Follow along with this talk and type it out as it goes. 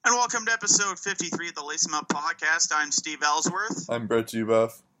And welcome to episode 53 of the Lace 'em Up podcast. I'm Steve Ellsworth. I'm Brett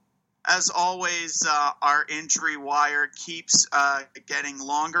Zuboff. As always, our injury wire keeps getting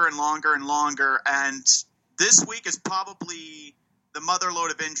longer and longer and longer. And this week is probably the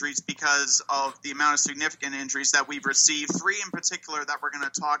motherload of injuries because of the amount of significant injuries that we've received. 3 in particular that we're going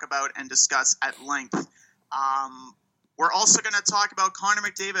to talk about and discuss at length. We're also going to talk about Connor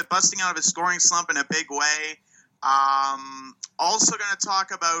McDavid busting out of his scoring slump in a big way. Also going to talk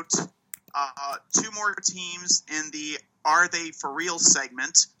about 2 more teams in the Are They For Real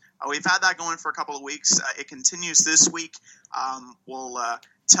segment. We've had that going for a couple of weeks. It continues this week. We'll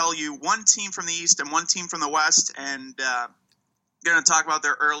tell you 1 team from the East and 1 team from the West, and going to talk about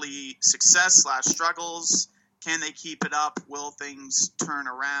their early success / struggles. Can they keep it up? Will things turn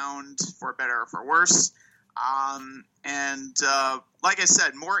around for better or for worse? And like I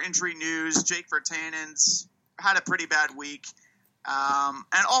said, more injury news. Jake Virtanen's had a pretty bad week.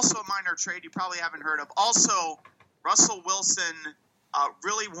 And also a minor trade you probably haven't heard of. Also, Russell Wilson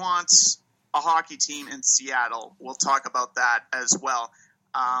really wants a hockey team in Seattle. We'll talk about that as well.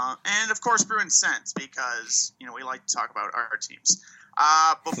 And, of course, Bruin Sens, because, we like to talk about our teams.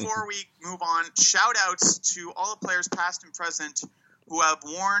 Before we move on, shout-outs to all the players past and present who have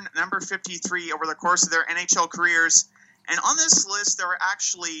worn number 53 over the course of their NHL careers. And on this list, there are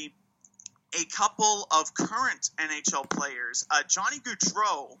actually a couple of current NHL players. Johnny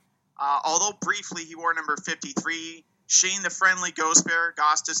Gaudreau, although briefly he wore number 53. Shane the Friendly Ghost Bear,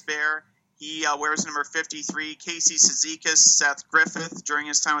 Gostis Bear, he wears number 53. Casey Cizikas, Seth Griffith during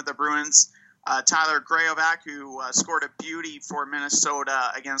his time with the Bruins. Tyler Grayovac, who scored a beauty for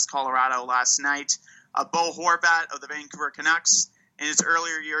Minnesota against Colorado last night. Bo Horvat of the Vancouver Canucks. In his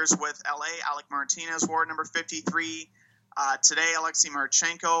earlier years with LA, Alec Martinez wore number 53. Today, Alexei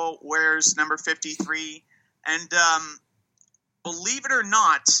Marchenko wears number 53. And believe it or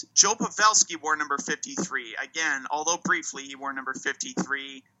not, Joe Pavelski wore number 53. Again, although briefly, he wore number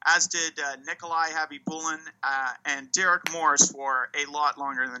 53, as did Nikolai Habibulin and Derek Morris for a lot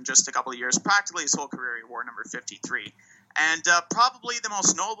longer than just a couple of years. Practically his whole career, he wore number 53. And probably the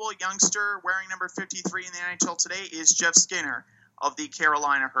most notable youngster wearing number 53 in the NHL today is Jeff Skinner of the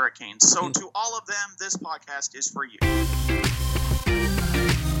Carolina Hurricanes. So to all of them, this podcast is for you.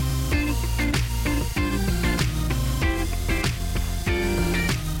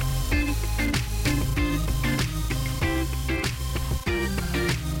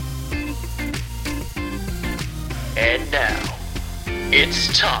 And now,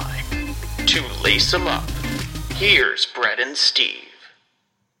 it's time to lace 'em up. Here's Brett and Steve.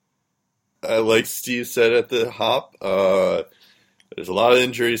 Like Steve said at the hop, there's a lot of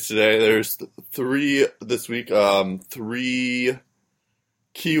injuries today. There's 3 this week. 3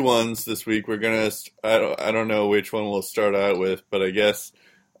 key ones this week. We're gonna. I don't know which one we'll start out with, but I guess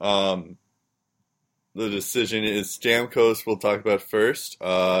the decision is Stamkos. We'll talk about first.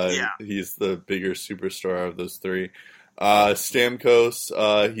 He's the bigger superstar of those 3.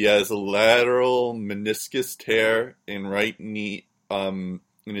 Stamkos. He has a lateral meniscus tear in right knee. In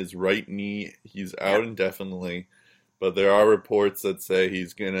his right knee, he's out indefinitely. But there are reports that say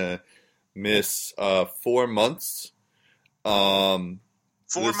he's going to miss 4 months. 4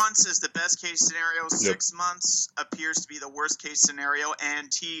 months is the best case scenario. 6 months appears to be the worst case scenario,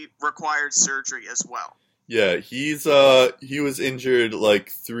 and he required surgery as well. Yeah, he was injured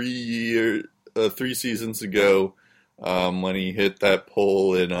like 3 seasons ago when he hit that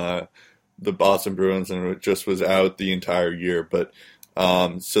pole in the Boston Bruins, and it just was out the entire year. But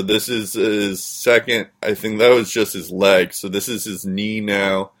so this is his second. I think that was just his leg. So this is his knee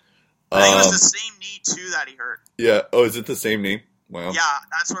now. I think it was the same knee too that he hurt. Yeah. Oh, is it the same knee? Wow. Yeah,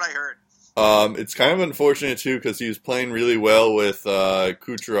 that's what I heard. It's kind of unfortunate too because he was playing really well with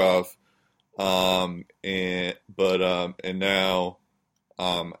Kucherov, and now,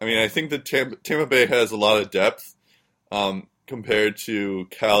 I think that Tampa Bay has a lot of depth compared to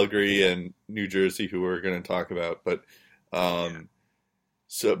Calgary and New Jersey, who we're going to talk about, but.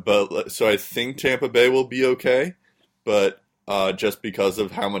 So I think Tampa Bay will be okay, but just because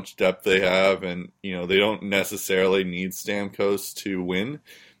of how much depth they have, and they don't necessarily need Stamkos to win,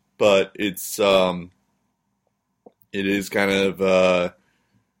 but it is kind of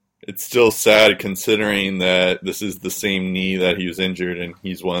it's still sad considering that this is the same knee that he was injured, and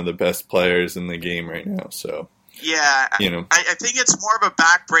he's one of the best players in the game right now. So. Yeah, I think it's more of a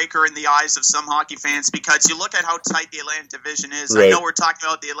backbreaker in the eyes of some hockey fans because you look at how tight the Atlantic Division is. Right. I know we're talking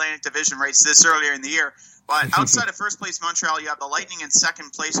about the Atlantic Division race this earlier in the year, but outside of first place Montreal, you have the Lightning in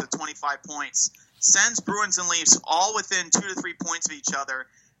second place with 25 points. Sens, Bruins, and Leafs all within 2 to 3 points of each other.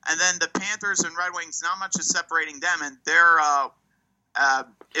 And then the Panthers and Red Wings, not much is separating them, and they're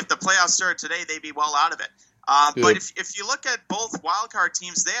if the playoffs started today, they'd be well out of it. But if you look at both wildcard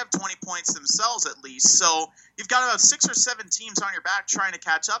teams, they have 20 points themselves at least. So you've got about 6 or 7 teams on your back trying to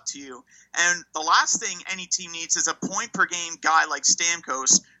catch up to you. And the last thing any team needs is a point-per-game guy like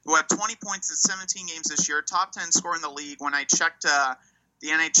Stamkos, who had 20 points in 17 games this year, top 10 scorer in the league when I checked the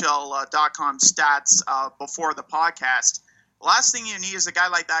NHL.com stats before the podcast. The last thing you need is a guy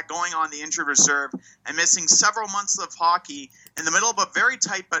like that going on the injured reserve and missing several months of hockey in the middle of a very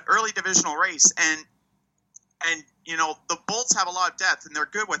tight but early divisional race. And the Bolts have a lot of depth, and they're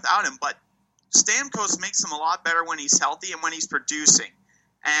good without him. But Stamkos makes them a lot better when he's healthy and when he's producing.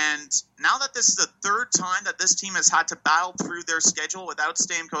 And now that this is the third time that this team has had to battle through their schedule without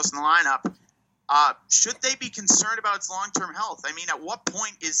Stamkos in the lineup, should they be concerned about his long-term health? I mean, at what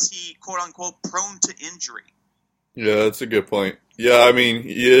point is he, quote-unquote, prone to injury? Yeah, that's a good point. Yeah, I mean,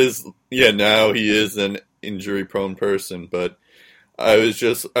 now he is an injury-prone person, but I'm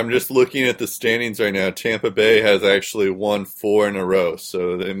just looking at the standings right now. Tampa Bay has actually won 4 in a row,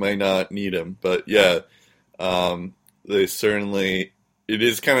 so they might not need him. But yeah, they certainly. It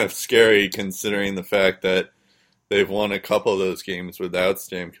is kind of scary considering the fact that they've won a couple of those games without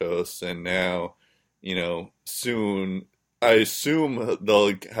Stamkos, and now, soon I assume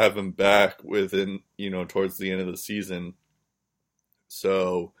they'll have him back within, towards the end of the season.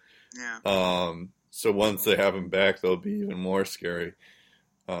 So, yeah. So once they have him back, they'll be even more scary.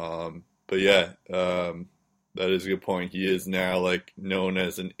 But yeah, that is a good point. He is now known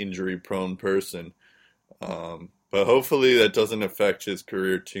as an injury-prone person. But hopefully that doesn't affect his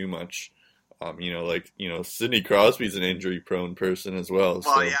career too much. Sidney Crosby's an injury-prone person as well.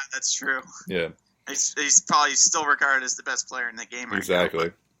 Well, so, yeah, that's true. Yeah. He's probably still regarded as the best player in the game right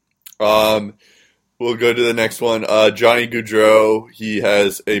exactly. now. We'll go to the next one. Johnny Gaudreau, he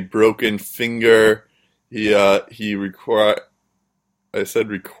has a broken finger. I said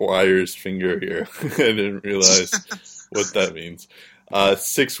requires finger here. I didn't realize what that means.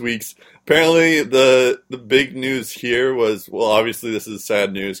 6 weeks. Apparently, the big news here was, well, obviously this is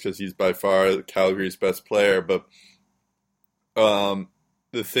sad news because he's by far Calgary's best player, but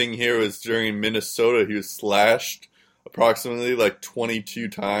the thing here was during Minnesota, he was slashed approximately 22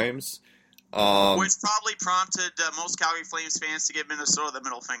 times. Which probably prompted most Calgary Flames fans to give Minnesota the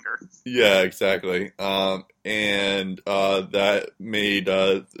middle finger. Yeah, exactly. And that made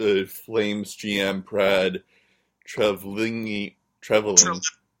the Flames GM Brad Trevlinging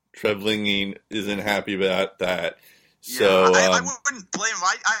isn't happy about that. So I wouldn't blame him.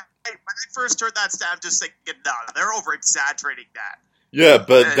 When I first heard that stat, I'm just thinking, no, they're over-exaggerating that. Yeah,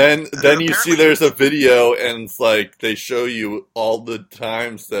 but then you see there's a video and it's they show you all the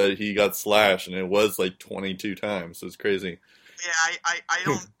times that he got slashed, and it was 22 times. It's crazy. Yeah,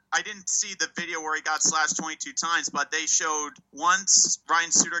 I didn't see the video where he got slashed 22 times, but they showed once Ryan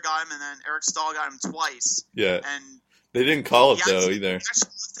Suter got him and then Eric Stahl got him twice. Yeah. And they didn't call it though either. He actually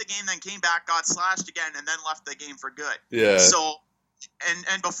left the game, then came back, got slashed again, and then left the game for good. Yeah. So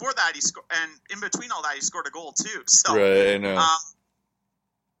and before that he scored, and in between all that he scored a goal too. So right, I know.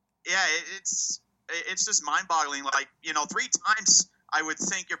 Yeah, it's just mind-boggling. 3 times, I would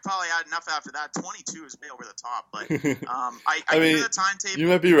think you're probably had enough after that. 22 is way over the top. But I mean, hear the timetable. You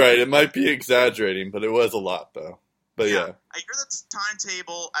might be right. It might be exaggerating, but it was a lot, though. But yeah. I hear the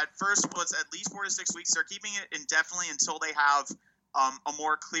timetable at first was at least 4 to 6 weeks. They're keeping it indefinitely until they have a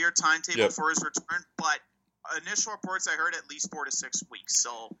more clear timetable for his return. But initial reports I heard at least 4 to 6 weeks.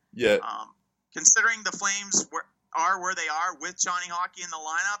 So considering the Flames are where they are with Johnny Hockey in the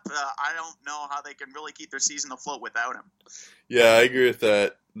lineup, I don't know how they can really keep their season afloat without him. Yeah, I agree with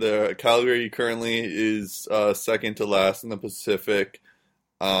that. The Calgary currently is second to last in the Pacific.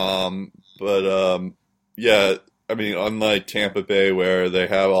 Yeah, I mean, unlike Tampa Bay where they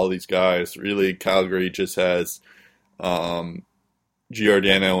have all these guys, really Calgary just has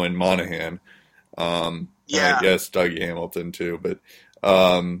Giordano and Monahan. And I guess Doug Hamilton too, but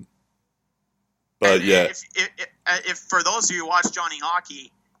yeah. If for those of you who watch Johnny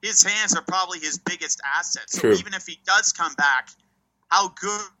Hockey, his hands are probably his biggest asset. So True. Even if he does come back, how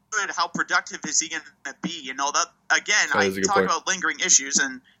productive is he going to be? That again, I talk about lingering issues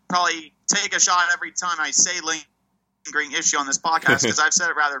and probably take a shot every time I say lingering issue on this podcast because I've said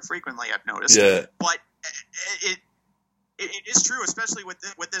it rather frequently, I've noticed. Yeah. But it is true, especially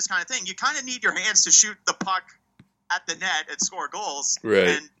with this kind of thing. You kind of need your hands to shoot the puck at the net and score goals. Right.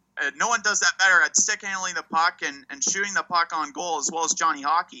 And no one does that better at stick handling the puck and shooting the puck on goal as well as Johnny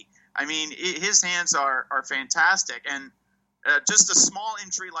Hockey. I mean, his hands are fantastic, and just a small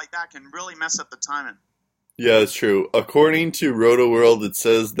injury like that can really mess up the timing. Yeah, that's true. According to Roto World, it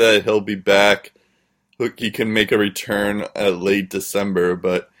says that he'll be back he can make a return at late December,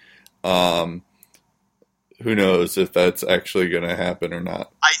 but who knows if that's actually going to happen or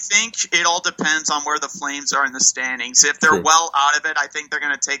not. I think it all depends on where the Flames are in the standings. If they're True. well out of it, I think they're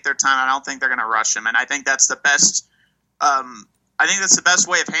going to take their time. I don't think they're going to rush him, and I think that's the best. I think that's the best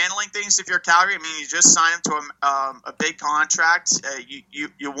way of handling things. If you're Calgary, I mean, you just signed him to a big contract.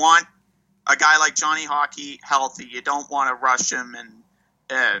 You want a guy like Johnny Hockey healthy. You don't want to rush him, and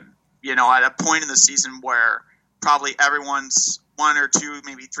at a point in the season where probably everyone's one or two,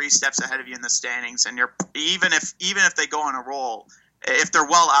 maybe three steps ahead of you in the standings, and you're even if they go on a roll, if they're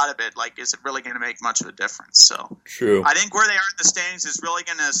well out of it, like, is it really going to make much of a difference? So True. I think where they are in the standings is really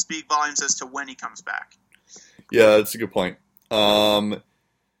going to speak volumes as to when he comes back. Yeah, that's a good point.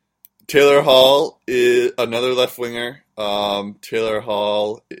 Taylor Hall is another left winger. Taylor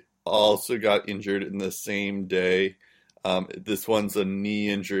Hall also got injured in the same day. This one's a knee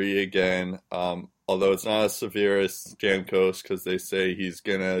injury again. Although it's not as severe as Stamkos, because they say he's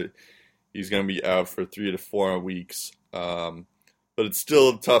gonna be out for 3 to 4 weeks. But it's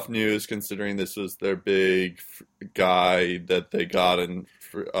still tough news considering this was their big guy that they got in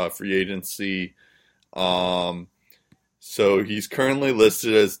free agency. So he's currently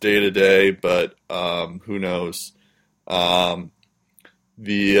listed as day-to-day, but who knows? But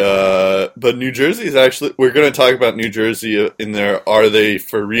New Jersey is actually, we're going to talk about New Jersey in their Are They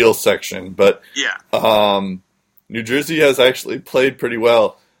For Real section, but yeah, New Jersey has actually played pretty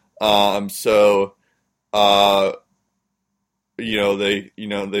well. They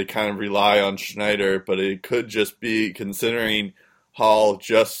kind of rely on Schneider, but it could just be, considering Hall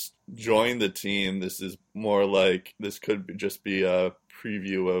just joined the team, this could just be a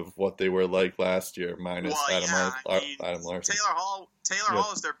preview of what they were like last year, minus Adam Larson. Taylor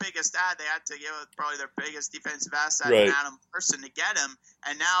Hall is their biggest ad. They had to give probably their biggest defensive asset, Right. Adam Larson, to get him,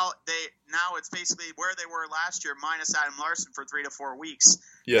 and now it's basically where they were last year, minus Adam Larson for 3 to 4 weeks.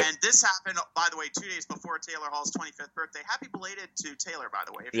 Yeah. And this happened, by the way, 2 days before Taylor Hall's 25th birthday. Happy belated to Taylor, by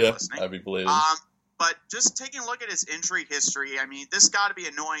the way, if you're listening. Happy belated. But just taking a look at his injury history, I mean, this got to be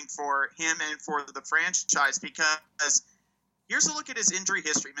annoying for him and for the franchise, because here's a look at his injury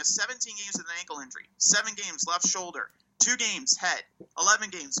history. Missed 17 games with an ankle injury, 7 games left shoulder, 2 games head,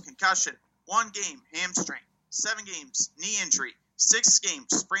 11 games concussion, 1 game hamstring, 7 games knee injury, 6 games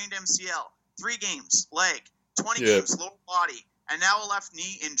sprained MCL, 3 games leg, 20 games lower body, and now a left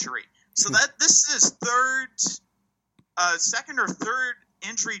knee injury. So this is his second or third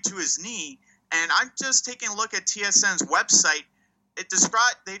injury to his knee. And I'm just taking a look at TSN's website. They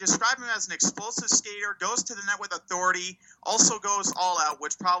describe him as an explosive skater, goes to the net with authority, also goes all out,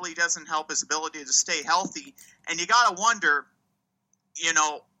 which probably doesn't help his ability to stay healthy. And you got to wonder,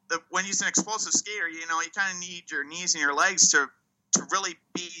 when he's an explosive skater, you kind of need your knees and your legs to really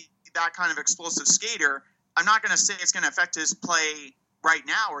be that kind of explosive skater. I'm not going to say it's going to affect his play right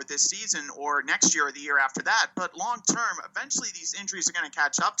now or this season or next year or the year after that, but long term, eventually these injuries are going to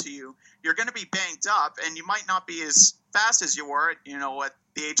catch up to you. You're going to be banged up, and you might not be as fast as you were at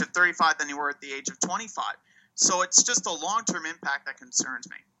the age of 35 than you were at the age of 25. So it's just a long term impact that concerns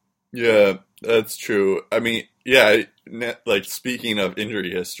me. Yeah, that's true. I mean, like, speaking of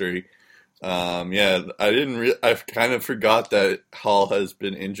injury history, I kind of forgot that Hall has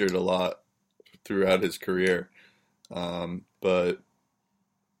been injured a lot throughout his career. But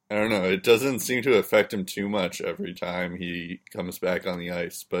I don't know. It doesn't seem to affect him too much every time he comes back on the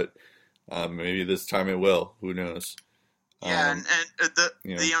ice, but maybe this time it will. Who knows?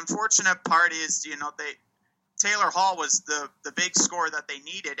 The unfortunate part is, Taylor Hall was the big scorer that they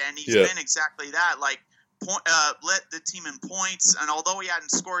needed, and he's been exactly that. Like, led the team in points, and although he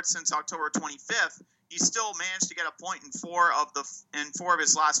hadn't scored since October 25th, he still managed to get a point in four of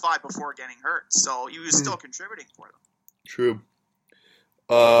his last 5 before getting hurt. So he was still contributing for them. True.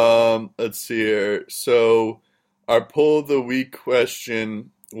 Let's see here. So our poll of the week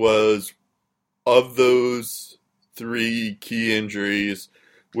question was, of those 3 key injuries,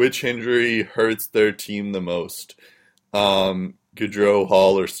 which injury hurts their team the most? Gaudreau,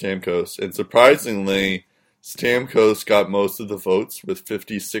 Hall, or Stamkos? And surprisingly, Stamkos got most of the votes with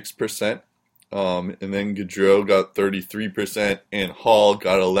 56%. And then Gaudreau got 33%, and Hall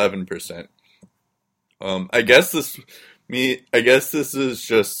got 11%. I guess this is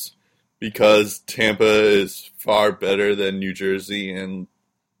just because Tampa is far better than New Jersey and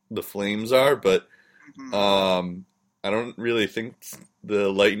the Flames are, but I don't really think the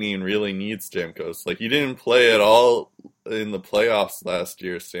Lightning really need Stamkos. Like, he didn't play at all in the playoffs last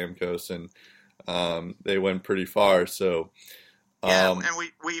year, Stamkos, and they went pretty far. So and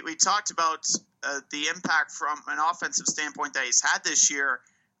we talked about the impact from an offensive standpoint that he's had this year.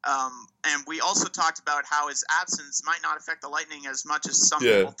 And we also talked about how his absence might not affect the Lightning as much as some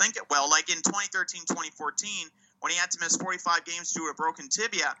people think it will. Like in 2013-2014, when he had to miss 45 games due to a broken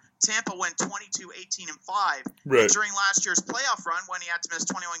tibia, Tampa went 22-18-5. Right. And during last year's playoff run, when he had to miss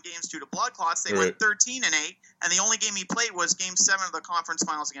 21 games due to blood clots, they went 13-8, and the only game he played was Game 7 of the conference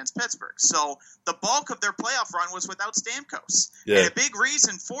finals against Pittsburgh. So the bulk of their playoff run was without Stamkos. Yeah. And a big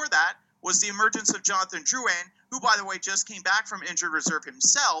reason for that was the emergence of Jonathan Drouin, who, by the way, just came back from injured reserve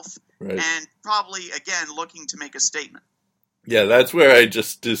himself, and probably, again, looking to make a statement. Yeah, that's where I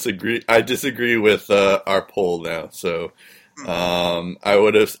just disagree. I disagree with our poll now. So I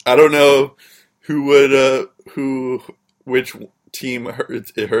don't know which team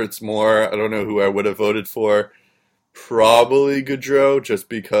it hurts more. I don't know who I would have voted for. Probably Gaudreau, just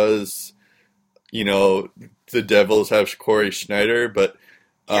because, the Devils have Corey Schneider, but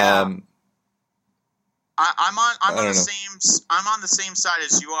I'm on the same side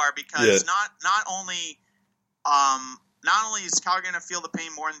as you are, because not only is Calgary going to feel the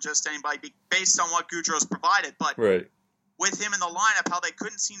pain more than just anybody based on what Gaudreau's provided, but with him in the lineup, how they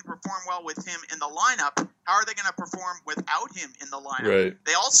couldn't seem to perform well with him in the lineup, how are they going to perform without him in the lineup? Right.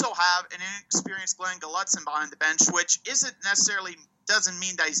 They also have an inexperienced Glenn Gulutzan behind the bench, which doesn't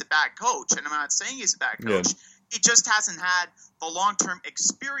mean that he's a bad coach, and I'm not saying he's a bad coach. Yeah. He just hasn't had the long-term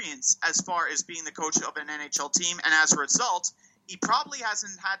experience as far as being the coach of an NHL team, and as a result, he probably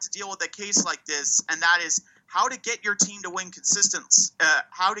hasn't had to deal with a case like this, and that is how to get your team to win consistently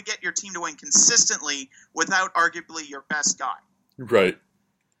without arguably your best guy. Right.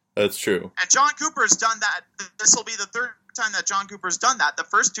 That's true. And John Cooper's done that. This will be the third time that John Cooper's done that. The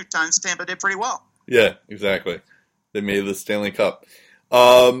first two times Tampa did pretty well. Yeah, exactly. They made the Stanley Cup.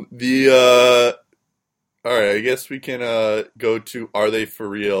 All right, I guess we can go to Are They For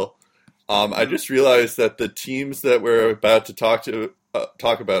Real? I just realized that the teams that we're about to talk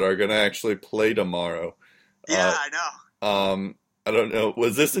about are going to actually play tomorrow. Yeah, I know. I don't know.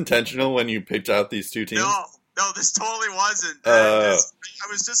 Was this intentional when you picked out these two teams? No, this totally wasn't. I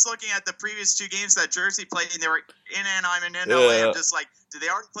was just looking at the previous two games that Jersey played, and they were in Anaheim and in LA. I'm just like, did they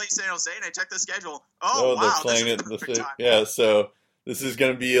already play San Jose? And I checked the schedule. Oh, wow, they're playing it. Yeah, so this is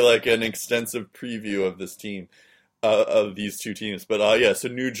going to be like an extensive preview of this team, of these two teams. But so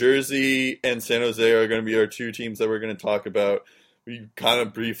New Jersey and San Jose are going to be our two teams that we're going to talk about. We kind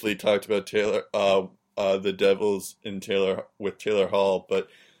of briefly talked about the Devils and Taylor Hall, but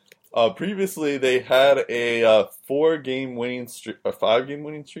previously they had a 4-game winning streak, a 5-game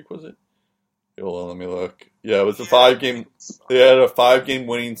winning streak, was it? Hold on, let me look. Yeah, it was a 5-game. They had a 5-game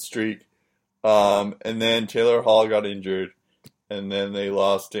winning streak, and then Taylor Hall got injured, and then they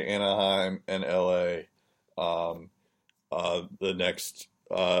lost to Anaheim and LA the next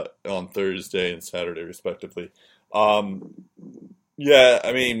on Thursday and Saturday respectively.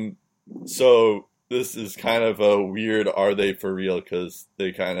 So this is kind of a weird Are They For Real, because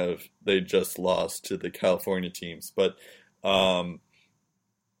they just lost to the California teams, but I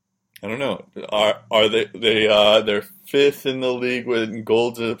don't know. Are they're fifth in the league with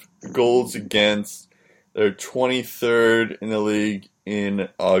goals against. They're 23rd in the league in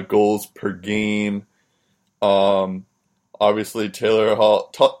goals per game. Obviously Taylor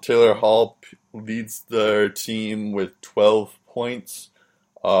Hall leads their team with 12 points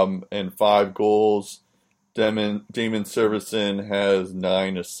and 5 goals. Damon Serverson has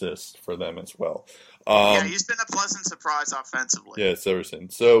 9 assists for them as well. He's been a pleasant surprise offensively. Yeah,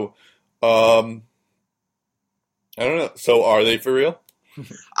 Serverson. So, I don't know. So, are they for real?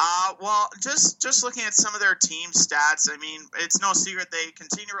 Well, just looking at some of their team stats, I mean, it's no secret they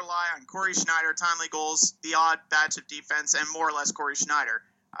continue to rely on Corey Schneider, timely goals, the odd batch of defense, and more or less Corey Schneider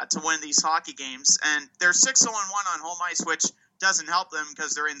to win these hockey games. And they're 6-0-1 on home ice, which doesn't help them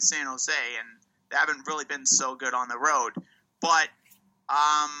because they're in San Jose and they haven't really been so good on the road. But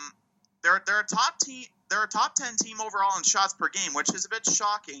they're a top team. They're a top 10 team overall in shots per game, which is a bit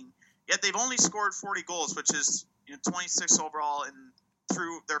shocking. Yet they've only scored 40 goals, which is 26 overall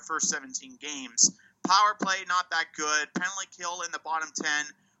through their first 17 games. Power play, not that good. Penalty kill in the bottom 10.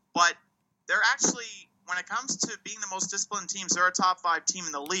 But they're actually, when it comes to being the most disciplined teams, they're a top 5 team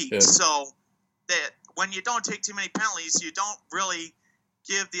in the league. Yeah. So that when you don't take too many penalties, you don't really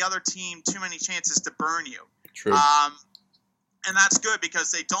give the other team too many chances to burn you. True. And that's good because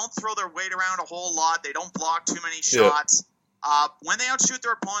they don't throw their weight around a whole lot. They don't block too many shots. Yeah. When they outshoot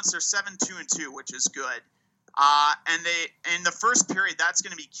their opponents, they're 7-2-2, which is good. And they in the first period, that's going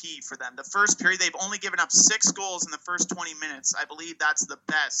to be key for them. The first period, they've only given up 6 goals in the first 20 minutes. I believe that's the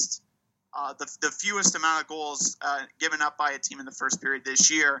best, the fewest amount of goals given up by a team in the first period this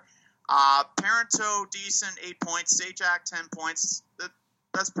year. Parento, decent, 8 points. Sajak, 10 points.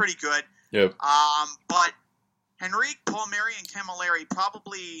 That's pretty good. Yep. But Henrique, Palmieri, and Camilleri,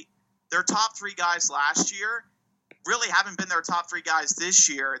 probably their top three guys last year, really haven't been their top three guys this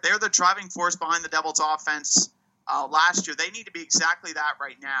year. They're the driving force behind the Devils' offense last year. They need to be exactly that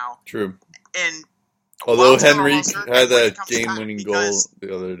right now. True. And although Henrique had that game-winning goal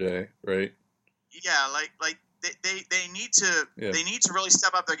the other day, right? Yeah, like they need to they need to really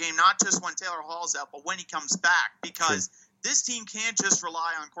step up their game, not just when Taylor Hall's out, but when he comes back, because this team can't just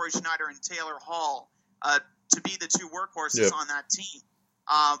rely on Corey Schneider and Taylor Hall to be the two workhorses on that team.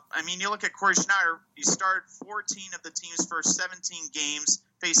 I mean, you look at Corey Schneider, he started 14 of the team's first 17 games,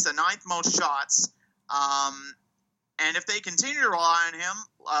 faced the 9th most shots, and if they continue to rely on him,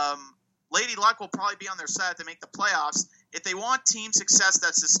 Lady Luck will probably be on their side to make the playoffs. If they want team success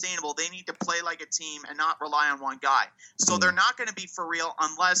that's sustainable, they need to play like a team and not rely on one guy. So they're not going to be for real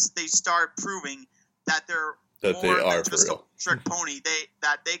unless they start proving that they're more than just a trick pony.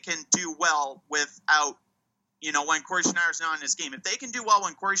 That they can do well without, when Corey Schneider's not in his game. If they can do well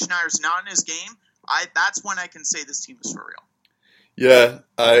when Corey Schneider's not in his game, that's when I can say this team is for real. Yeah,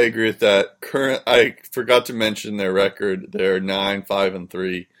 I agree with that. I forgot to mention their record. They're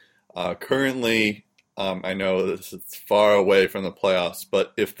 9-5-3. Currently, I know this is far away from the playoffs,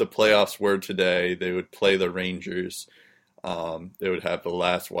 but if the playoffs were today, they would play the Rangers. They would have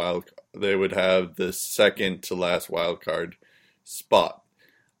they would have the second to last wild card spot.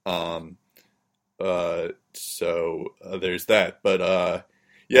 So there's that. But I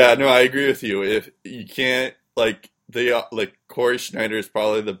agree with you. If you can't Corey Schneider is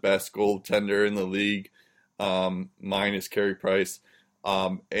probably the best goaltender in the league, minus Carey Price.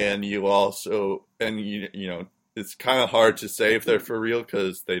 And you also, it's kind of hard to say if they're for real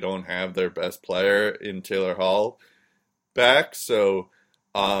because they don't have their best player in Taylor Hall back. So,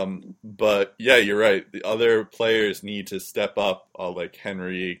 but yeah, you're right. The other players need to step up, like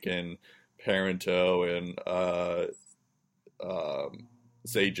Henrique and Parento and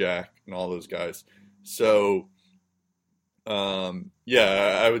Zajac and all those guys. So,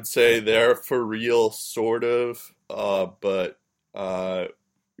 I would say they're for real, sort of, but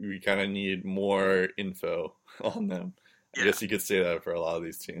we kind of need more info on them. I guess you could say that for a lot of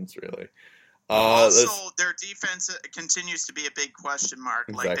these teams, really. Also, their defense continues to be a big question mark.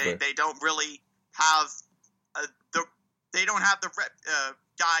 Exactly. Like they don't really have the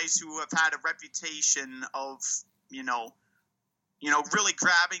guys who have had a reputation of really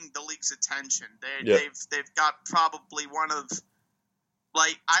grabbing the league's attention. They've got probably one of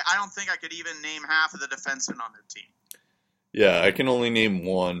I don't think I could even name half of the defensemen on their team. Yeah, I can only name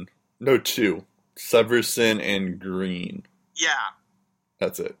one. No, two. Severson and Green. Yeah.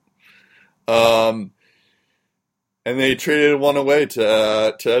 That's it. And they traded one away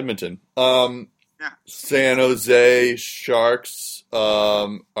to Edmonton. San Jose Sharks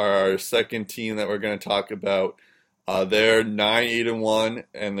are our second team that we're going to talk about. They're 9-8-1,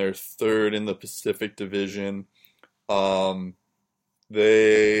 and they're third in the Pacific Division.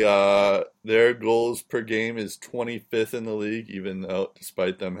 Their goals per game is 25th in the league, even though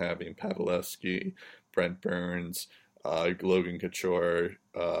despite them having Pavelski, Brent Burns, Logan Couture,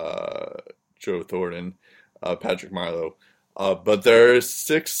 Joe Thornton, Patrick Marleau. But they're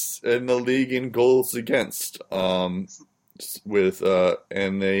 6th in the league in goals against.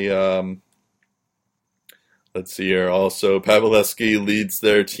 Let's see here. Also, Pavelski leads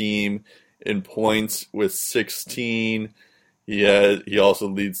their team in points with 16. He also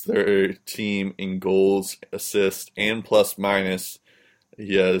leads their team in goals, assists, and plus minus.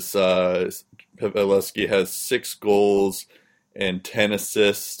 Pavelski has 6 goals and 10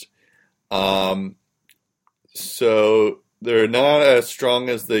 assists. So they're not as strong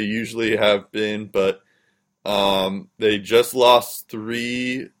as they usually have been, but they just lost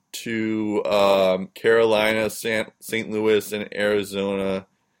 3 to Carolina, St. Louis, and Arizona.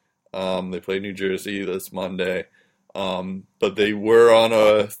 They play New Jersey this Monday. But they were on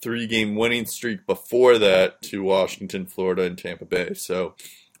a 3-game winning streak before that to Washington, Florida, and Tampa Bay. So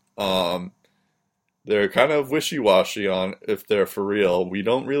they're kind of wishy-washy on if they're for real. We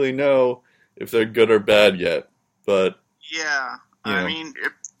don't really know if they're good or bad yet. But yeah, I mean,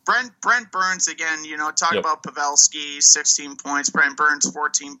 Brent Burns again. Talk about Pavelski, 16 points. Brent Burns,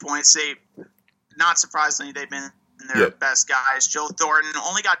 14 points. Not surprisingly, they've been their best guys. Joe Thornton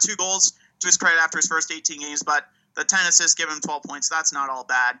only got 2 goals to his credit after his first 18 games, but the 10 assists give him 12 points. That's not all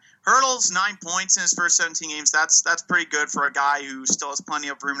bad. Hurdle's 9 points in his first 17 games. That's pretty good for a guy who still has plenty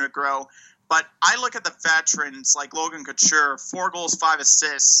of room to grow. But I look at the veterans like Logan Couture, 4 goals, 5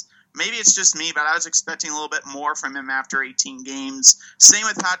 assists. Maybe it's just me, but I was expecting a little bit more from him after 18 games. Same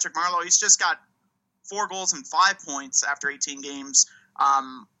with Patrick Marleau. He's just got 4 goals and 5 points after 18 games.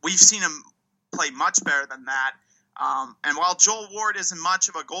 We've seen him play much better than that. And while Joel Ward isn't much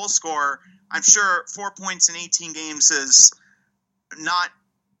of a goal scorer, I'm sure 4 points in 18 games is not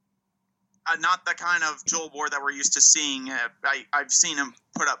the kind of Joel Ward that we're used to seeing. I've seen him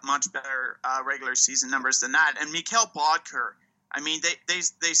put up much better regular season numbers than that. And Mikhail Bodker, I mean,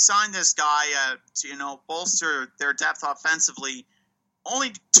 they signed this guy to bolster their depth offensively.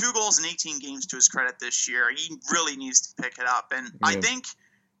 Only 2 goals in 18 games to his credit this year. He really needs to pick it up. And I think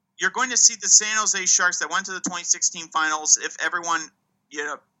you're going to see the San Jose Sharks that went to the 2016 finals, if everyone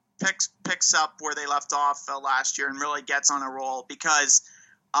picks up where they left off last year and really gets on a roll, because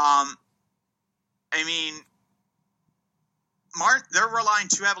they're relying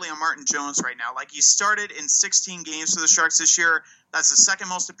too heavily on Martin Jones right now. Like, he started in 16 games for the Sharks this year. That's the second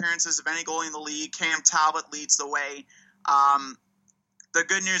most appearances of any goalie in the league. Cam Talbot leads the way. The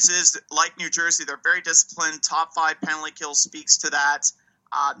good news is, like New Jersey, they're very disciplined. Top 5 penalty kill speaks to that.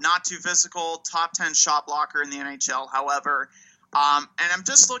 Not too physical. Top 10 shot blocker in the NHL, however. And I'm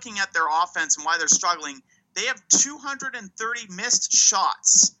just looking at their offense and why they're struggling. They have 230 missed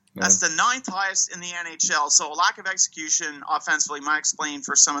shots. That's the 9th highest in the NHL. So a lack of execution offensively might explain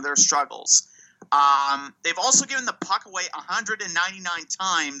for some of their struggles. They've also given the puck away 199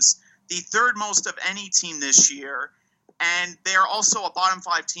 times, the 3rd most of any team this year. And they're also a bottom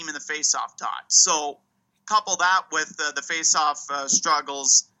 5 team in the faceoff dot. So couple that with the faceoff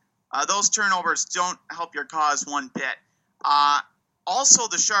struggles, those turnovers don't help your cause one bit. Also,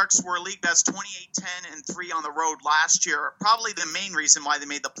 the Sharks were league best 28-10-3 on the road last year. Probably the main reason why they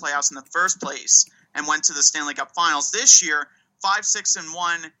made the playoffs in the first place and went to the Stanley Cup Finals. This year,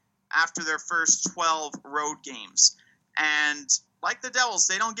 5-6-1 after their first 12 road games. And like the Devils,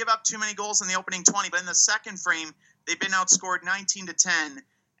 they don't give up too many goals in the opening 20, but in the second frame, they've been outscored 19-10.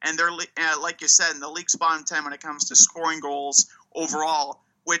 And they're, like you said, in the league's bottom 10 when it comes to scoring goals overall,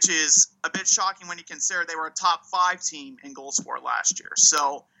 which is a bit shocking when you consider they were a top 5 team in goals for last year.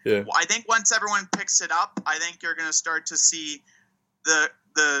 So I think once everyone picks it up, I think you're going to start to see the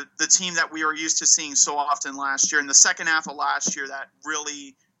team that we were used to seeing so often last year in the second half of last year that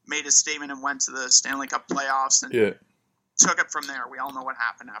really made a statement and went to the Stanley Cup playoffs and took it from there. We all know what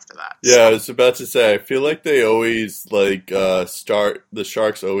happened after that. Yeah, so. I was about to say, I feel like they always the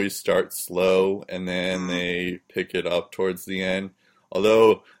Sharks always start slow and then they pick it up towards the end.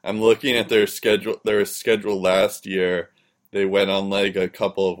 Although I'm looking at their schedule last year, they went on a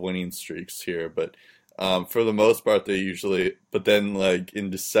couple of winning streaks here, but for the most part but then in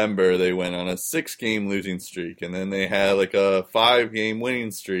December they went on a 6-game losing streak, and then they had a 5-game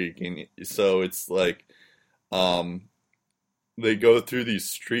winning streak, and so it's they go through these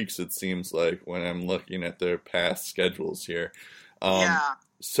streaks, it seems like, when I'm looking at their past schedules here.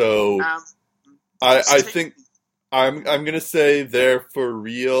 So I think I'm going to say they're for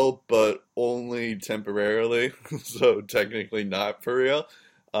real, but only temporarily. So technically not for real.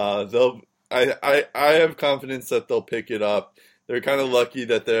 I have confidence that they'll pick it up. They're kind of lucky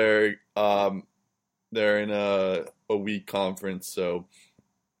that they're in a weak conference, so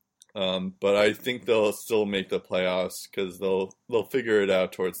but I think they'll still make the playoffs because they'll figure it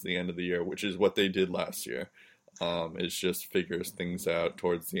out towards the end of the year, which is what they did last year. It just figures things out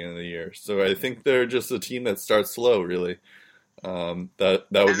towards the end of the year. So I think they're just a team that starts slow, really. That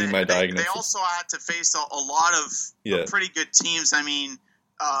would be my diagnosis. They also had to face a lot of pretty good teams. I mean,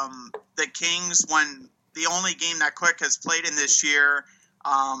 the Kings, when the only game that Quick has played in this year,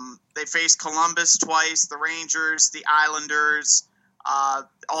 they faced Columbus twice, the Rangers, the Islanders.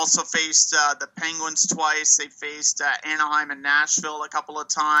 Also faced the Penguins twice. They faced Anaheim and Nashville a couple of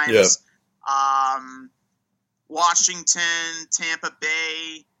times. Washington, Tampa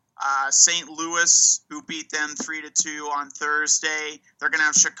Bay, St. Louis, who beat them 3-2 on Thursday. They're going to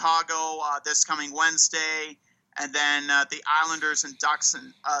have Chicago this coming Wednesday. And then the Islanders and Ducks,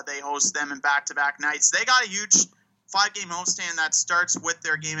 and they host them in back-to-back nights. They got a huge 5-game homestand that starts with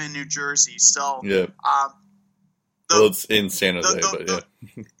their game in New Jersey. So, it's in San Jose, but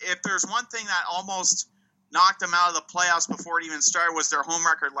if there's one thing that almost knocked them out of the playoffs before it even started was their home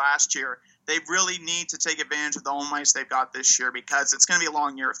record last year. They really need to take advantage of the home ice they've got this year because it's going to be a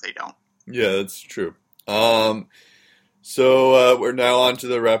long year if they don't. Yeah, that's true. So we're now on to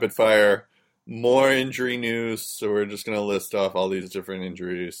the rapid fire. More injury news. So we're just going to list off all these different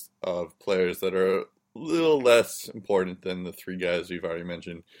injuries of players that are a little less important than the 3 guys we've already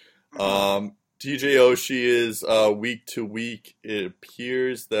mentioned. DJ Oshie is week to week. It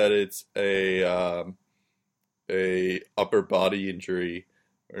appears that it's a upper body injury,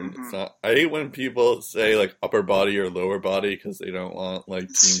 Or Mm-hmm. it's not. I hate when people say like upper body or lower body because they don't want like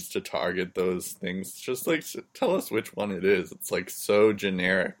teams to target those things. Just like tell us which one it is. It's like so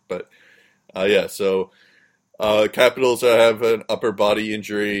generic. But yeah, so Capitals have an upper body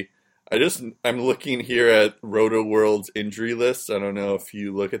injury. I'm looking here at Roto World's injury list. I don't know if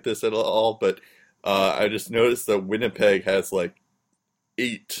you look at this at all, but I just noticed that Winnipeg has like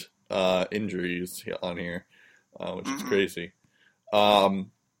 8 injuries on here, which is crazy.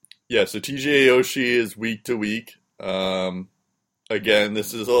 Yeah, so TJ Oshie is week to week. Again,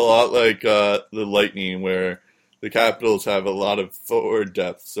 this is a lot like the Lightning, where the Capitals have a lot of forward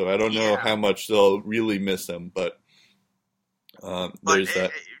depth, so I don't know how much they'll really miss him, but there's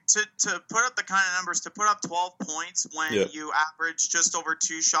that. To put up the kind of numbers, to put up 12 points when you average just over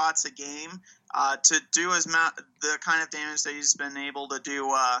 2 shots a game, to do the kind of damage that he's been able to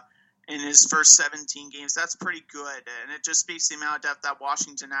do in his first 17 games, that's pretty good. And it just speaks to the amount of depth that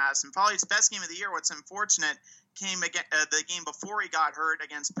Washington has. And probably his best game of the year, what's unfortunate, came again, the game before he got hurt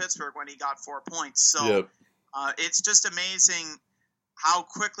against Pittsburgh when he got 4 points. So it's just amazing how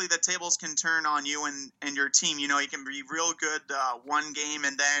quickly the tables can turn on you and your team. You know, you can be real good one game,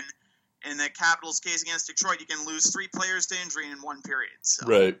 and then in the Capitals' case against Detroit, you can lose 3 players to injury in one period. So.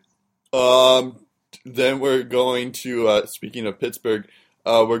 Right. Then we're going to, speaking of Pittsburgh,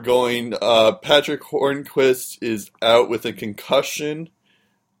 we're going, Patrick Hornquist is out with a concussion.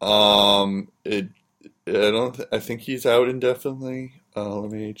 I think he's out indefinitely.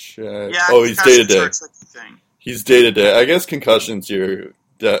 Let me check. Yeah, he's day-to-day. Thing. He's day-to-day. I guess concussions, you're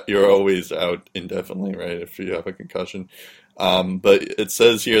always out indefinitely, right, if you have a concussion. But it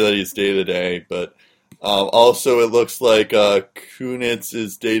says here that he's day-to-day. But also it looks like Kunitz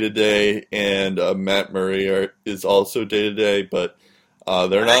is day-to-day and Matt Murray is also day-to-day, but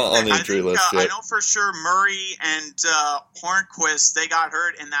they're not on the injury list yet. I know for sure Murray and Hornquist, they got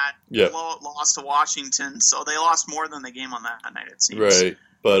hurt in that loss to Washington, so they lost more than the game on that night, it seems. Right.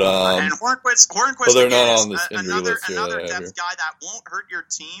 But and Hornquist but they're not on this injury list yet. Another depth guy that won't hurt your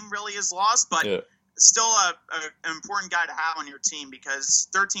team really is lost, but still an important guy to have on your team, because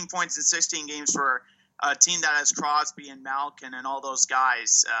 13 points in 16 games for a team that has Crosby and Malkin and all those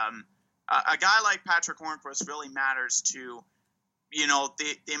guys. A guy like Patrick Hornquist really matters to, you know,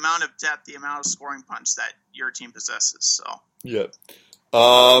 the amount of depth, the amount of scoring punch that your team possesses. So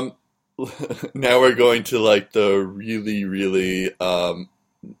now we're going to like the really, really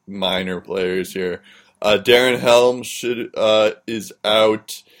minor players here. Darren Helm is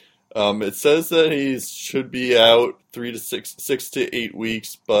out. It says that he should be out 6 to 8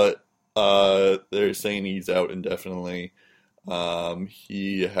 weeks, but they're saying he's out indefinitely.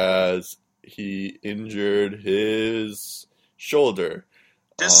 He injured his shoulder.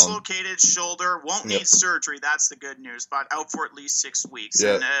 Dislocated shoulder, won't need surgery. That's the good news, but out for at least 6 weeks.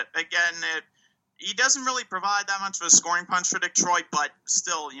 Yep. And he doesn't really provide that much of a scoring punch for Detroit, but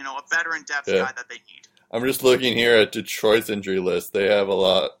still, you know, a veteran depth guy that they need. I'm just looking here at Detroit's injury list. They have a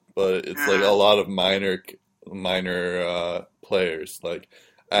lot, but it's like a lot of minor players, like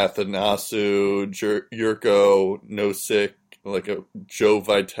Athanasu, Yurko, Nosek, like a Joe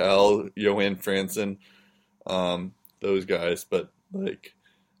Vitale, Johan Franzen, those guys, but like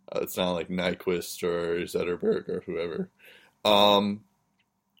it's not like Nyquist or Zetterberg or whoever.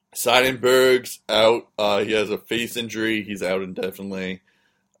 Seidenberg's out. He has a face injury. He's out indefinitely.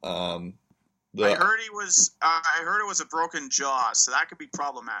 I heard it was a broken jaw, so that could be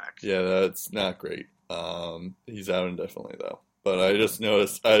problematic. Yeah, that's not great. He's out indefinitely though. But I just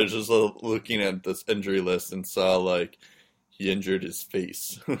noticed. I was just looking at this injury list and saw like he injured his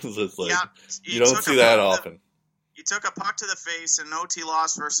face. It's just like you don't see that often. He took a puck to the face in an OT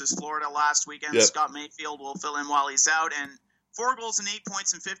loss versus Florida last weekend. Yep. Scott Mayfield will fill in while he's out, and 4 goals and 8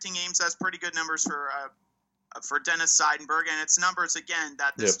 points in 15 games. That's pretty good numbers for Dennis Seidenberg, and it's numbers again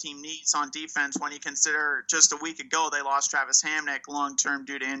that this team needs on defense. When you consider just a week ago they lost Travis Hamnick long term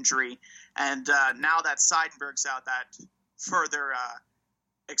due to injury, and now that Seidenberg's out, that further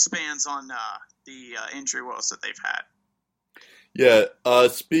expands on the injury woes that they've had. Yeah.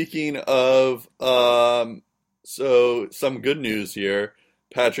 Speaking of. So some good news here.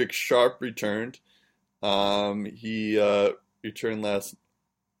 Patrick Sharp returned. He returned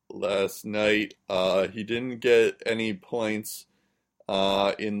last night. He didn't get any points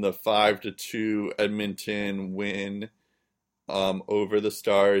in the 5-2 Edmonton win over the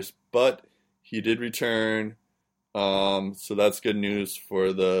Stars, but he did return. So that's good news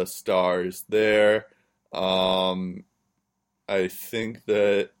for the Stars there. I think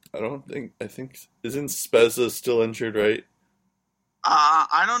isn't Spezza still injured, right?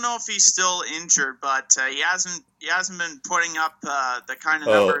 I don't know if he's still injured, but he hasn't been putting up the kind of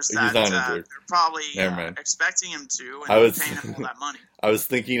numbers that they're probably expecting him to, and paying him all that money. I was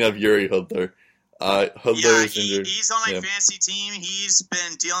thinking of Yuri Hudler. Hudler's injured. He's on my fantasy team. He's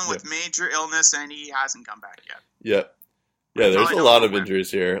been dealing with major illness, and he hasn't come back yet. Yeah, there's a lot of injuries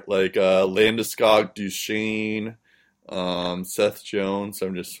here, like Landeskog, Duchesne, Seth Jones.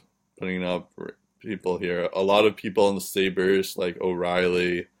 I'm just putting up people here. A lot of people in the Sabres, like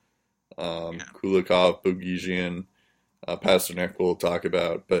O'Reilly, Kulikov, Bogosian, Pasternak we'll talk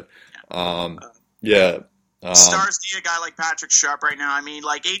about. But, Stars need a guy like Patrick Sharp right now. I mean,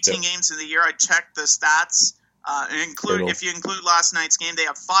 like 18 games in the year, I checked the stats. If you include last night's game, they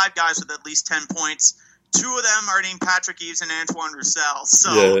have 5 guys with at least 10 points. 2 of them are named Patrick Eaves and Antoine Roussel.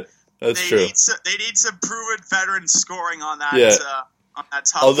 So that's true. They need some proven veteran scoring on that. On that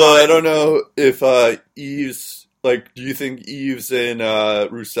top Although line. I don't know if Eaves, do you think Eaves and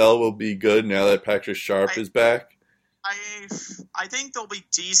Roussel will be good now that Patrick Sharp is back? I think they'll be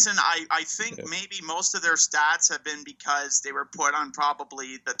decent. I think maybe most of their stats have been because they were put on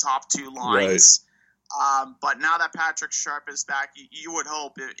probably the top 2 lines. Right. But now that Patrick Sharp is back, you would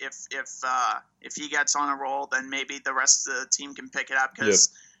hope if he gets on a roll, then maybe the rest of the team can pick it up.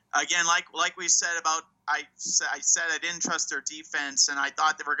 Because again, like we said about, I said I didn't trust their defense, and I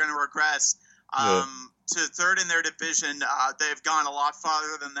thought they were going to regress to 3rd in their division. They've gone a lot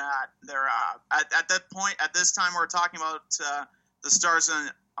farther than that. They're at that point. At this time, we're talking about the Stars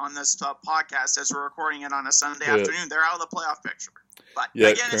on this podcast as we're recording it on a Sunday afternoon. They're out of the playoff picture. But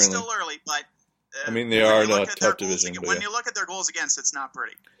again, currently. It's still early. But they are in a tough division. When you look at their goals against, it's not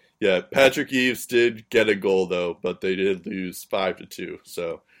pretty. Yeah, Patrick Eaves did get a goal though, but they did lose 5-2.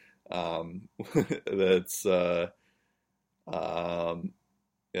 So that's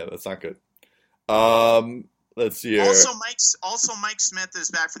that's not good. Let's see here. Also, Mike Smith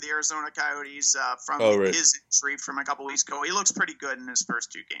is back for the Arizona Coyotes from his injury from a couple weeks ago. He looks pretty good in his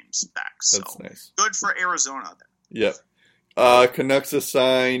first 2 games back. So that's nice. Good for Arizona there. Yeah. Canucks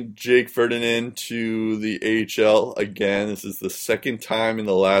assigned Jake Ferdinand to the AHL again. This is the second time in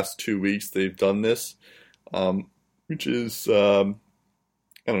the last 2 weeks they've done this, which is kind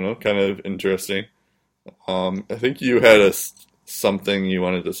of interesting. I think you had something you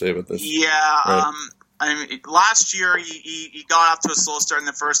wanted to say about this. Yeah. Right? Last year he got off to a slow start in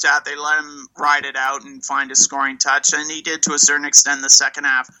the first half. They let him ride it out and find a scoring touch, and he did to a certain extent in the second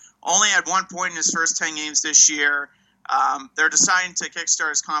half. Only had 1 point in his first 10 games this year. They're deciding to kickstart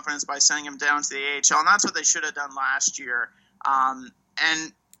his confidence by sending him down to the AHL, and that's what they should have done last year. And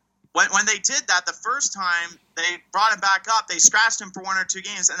when they did that the first time, they brought him back up. They scratched him for 1 or 2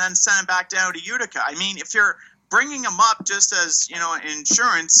 games and then sent him back down to Utica. I mean, if you're bringing him up just as,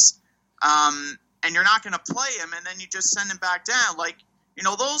 insurance, and you're not going to play him, and then you just send him back down,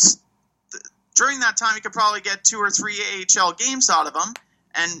 during that time you could probably get 2 or 3 AHL games out of him,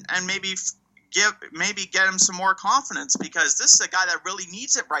 and maybe get him some more confidence, because this is a guy that really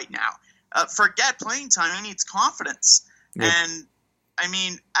needs it right now. Forget playing time; he needs confidence. Yeah. And I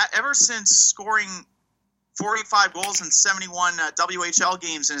mean, ever since scoring 45 goals in 71 WHL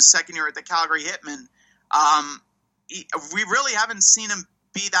games in his second year at the Calgary Hitmen, we really haven't seen him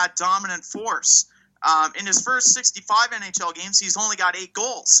be that dominant force. In his first 65 NHL games, he's only got 8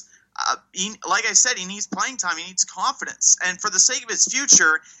 goals. Like I said, he needs playing time. He needs confidence. And for the sake of his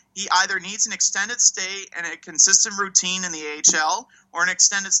future, he either needs an extended stay and a consistent routine in the AHL, or an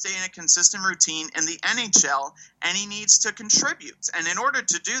extended stay and a consistent routine in the NHL, and he needs to contribute. And in order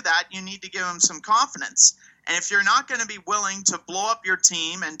to do that, you need to give him some confidence. And if you're not going to be willing to blow up your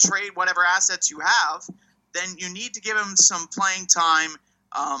team and trade whatever assets you have, then you need to give him some playing time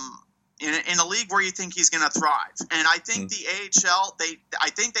in a league where you think he's going to thrive. And I think the AHL, I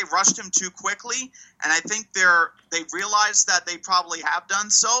think they rushed him too quickly, and I think they realized that they probably have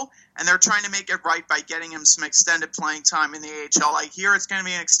done so, and they're trying to make it right by getting him some extended playing time in the AHL. I hear it's going to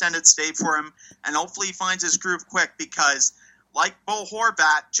be an extended stay for him, and hopefully he finds his groove quick, because like Bo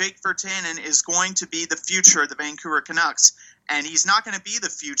Horvat, Jake Virtanen is going to be the future of the Vancouver Canucks, and he's not going to be the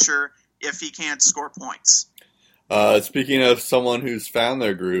future if he can't score points. Speaking of someone who's found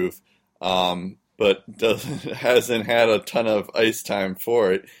their groove, but hasn't had a ton of ice time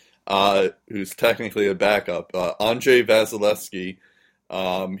for it, who's technically a backup, Andrei Vasilevsky.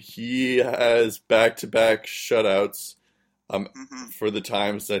 He has back-to-back shutouts for the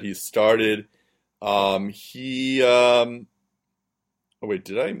times that he started. Oh wait,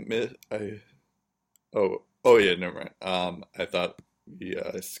 did I miss? Oh yeah, never mind. I thought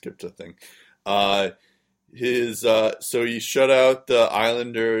I skipped a thing. So he shut out the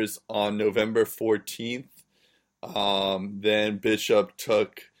Islanders on November 14th. Then Bishop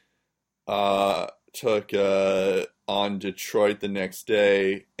took on Detroit the next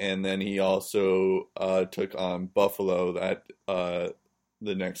day, and then he also took on Buffalo the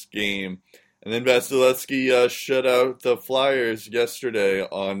next game. And then Vasilevsky shut out the Flyers yesterday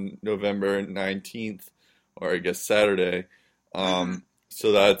on November 19th, or I guess Saturday.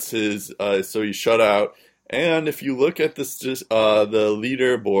 So that's his. So he shut out. And if you look at this, the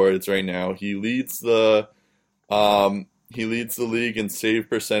leaderboards right now, he leads the league in save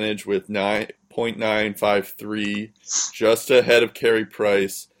percentage with 9.953, just ahead of Carey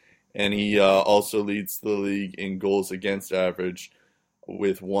Price, and he also leads the league in goals against average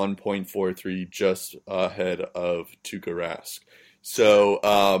with 1.43, just ahead of Tuukka Rask. So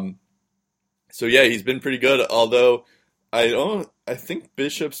yeah, he's been pretty good. Although I think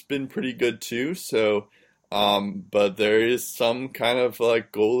Bishop's been pretty good too. So, but there is some kind of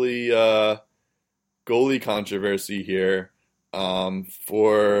like goalie controversy here with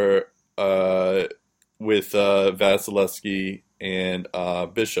Vasilevsky and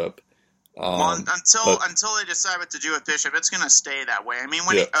Bishop. Until they decide what to do with Bishop, it's going to stay that way. I mean,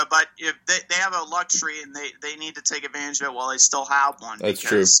 but if they have a luxury and they need to take advantage of it while they still have one. That's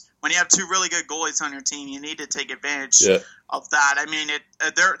because true. When you have two really good goalies on your team, you need to take advantage of that. I mean,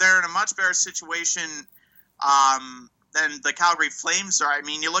 they're in a much better situation than the Calgary Flames are. I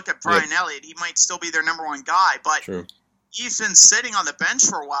mean, you look at Brian Elliott; he might still be their number one guy, but he's been sitting on the bench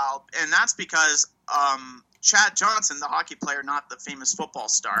for a while, and that's because Chad Johnson, the hockey player, not the famous football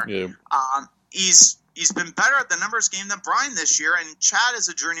star, he's been better at the numbers game than Brian this year, and Chad is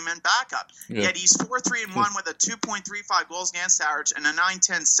a journeyman backup. Yet he's 4-3-1 with a 2.35 goals against average and a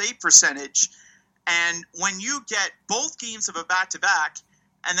 9.10 save percentage. And when you get both games of a back-to-back,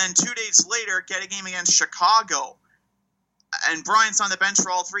 and then 2 days later get a game against Chicago, and Brian's on the bench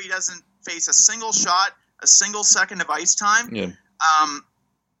for all three, he doesn't face a single shot, a single second of ice time.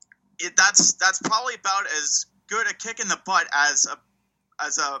 That's probably about as good a kick in the butt as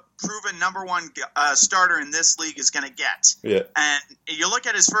a proven number one starter in this league is going to get. And you look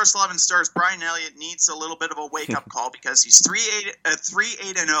at his first 11 starts, Brian Elliott needs a little bit of a wake-up call because he's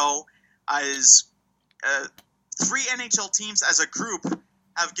 3-8-0. Three NHL teams as a group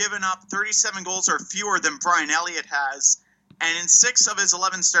have given up 37 goals or fewer than Brian Elliott has. And in 6 of his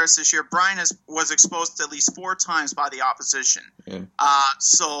 11 starts this year, Brian was exposed at least 4 times by the opposition.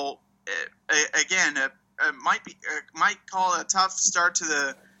 So again, it might call it a tough start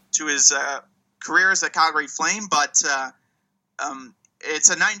to his career as a Calgary Flame, but it's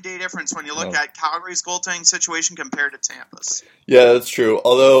a night and day difference when you look at Calgary's goaltending situation compared to Tampa's. Yeah, that's true.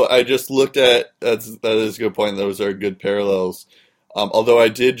 Although I just looked at that is a good point. Those are good parallels. Although I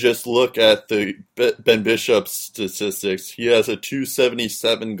did just look at the Ben Bishop's statistics, he has a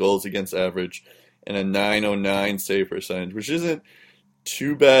 277 goals against average and a 909 save percentage, which isn't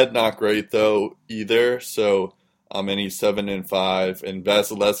too bad, not great though either. So, and he's 7-5, and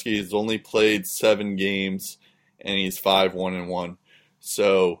Vasilevsky has only played 7 games, and he's 5-1-1.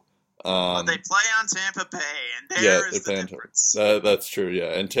 So, but they play on Tampa Bay, and there is the difference. That's true,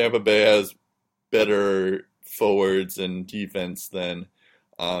 yeah. And Tampa Bay has better forwards and defense than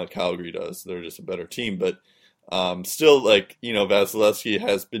Calgary does. They're just a better team, but still, Vasilevsky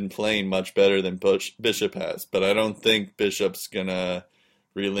has been playing much better than Bishop has. But I don't think Bishop's gonna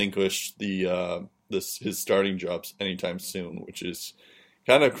relinquish his starting jobs anytime soon, which is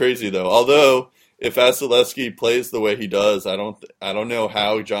kind of crazy though. Although if Vasilevsky plays the way he does, I don't know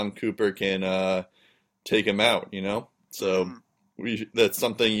how John Cooper can take him out. So. That's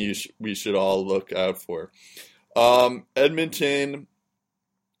something we should all look out for. Edmonton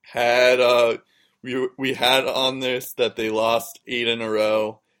had we had on this that they lost 8 in a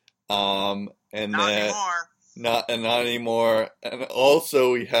row, and not anymore. And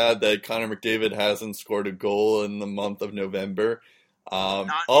also we had that Connor McDavid hasn't scored a goal in the month of November.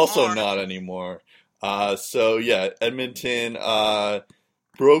 Not anymore. So yeah, Edmonton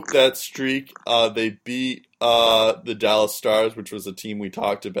broke that streak. They beat the Dallas Stars, which was a team we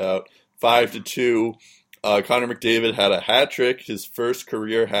talked about, 5-2. Connor McDavid had a hat trick, his first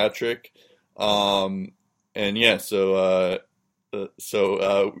career hat trick, and yeah. So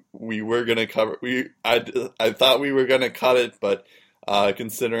we were gonna cover. I thought we were gonna cut it, but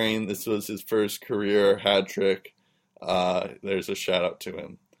considering this was his first career hat trick, there's a shout out to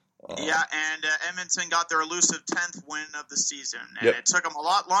him. And Edmonton got their elusive 10th win of the season, and it took them a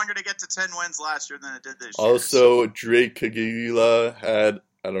lot longer to get to 10 wins last year than it did this year. Also, Drake Kagula had,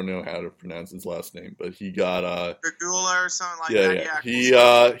 I don't know how to pronounce his last name, but he got Kagula or something like that.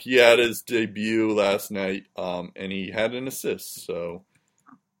 Yeah, he had his debut last night, and he had an assist. So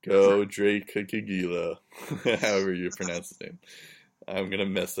Gaudreau, however you pronounce his name. I'm going to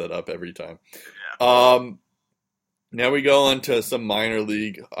mess that up every time. Yeah. Now we go on to some minor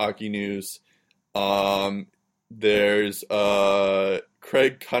league hockey news. There's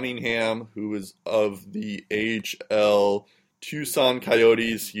Craig Cunningham, who is of the AHL Tucson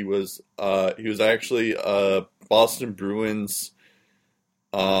Coyotes. He was actually Boston Bruins.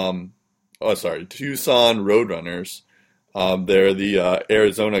 Tucson Roadrunners. They're the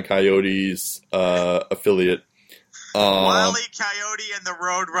Arizona Coyotes affiliate. Wile E. Coyote and the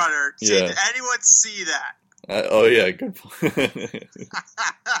Roadrunner. Did anyone see that? Oh yeah, good point.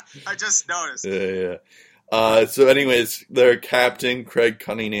 I just noticed. Yeah. So anyways, their captain, Craig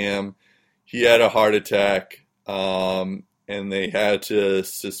Cunningham, he had a heart attack, and they had to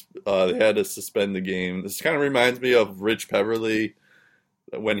suspend the game. This kind of reminds me of Rich Peverly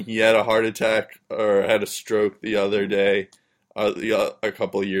when he had a heart attack or had a stroke the other day, a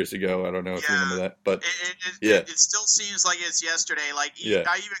couple of years ago. I don't know if you remember that, but it still seems like it's yesterday. Like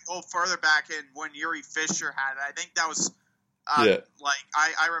I even go further back in when Yuri Fisher had it. I think that was. Like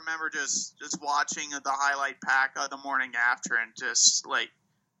I remember just watching the highlight pack the morning after, and just like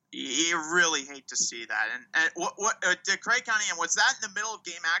you really hate to see that. And what did Craig Cunningham, was that in the middle of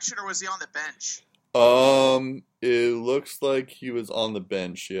game action or was he on the bench? It looks like he was on the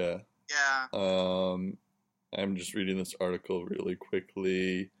bench. Yeah. Yeah. I'm just reading this article really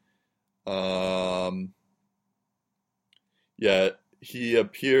quickly. Yeah,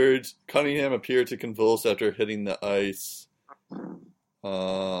 Cunningham appeared to convulse after hitting the ice. Hit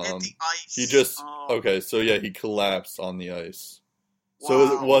the ice. He just he collapsed on the ice. Wow.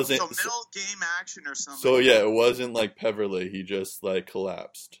 So it wasn't middle game action or something. So yeah, it wasn't like Peverly. He just like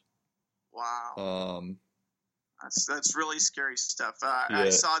collapsed. Wow. That's really scary stuff. I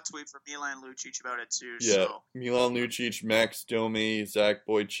saw a tweet from Milan Lucic about it too. Yeah, so. Milan Lucic, Max Domi, Zach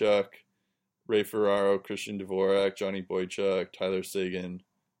Boychuk, Ray Ferraro, Christian Dvorak, Johnny Boychuk, Tyler Sagan,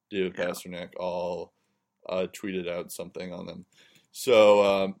 David Pasternak all tweeted out something on them.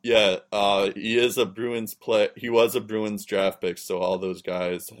 So he is a Bruins he was a Bruins draft pick, so all those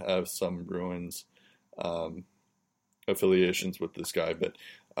guys have some Bruins affiliations with this guy. But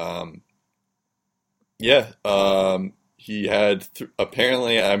he had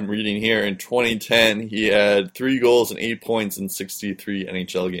apparently, I'm reading here, in 2010 he had 3 goals and 8 points in 63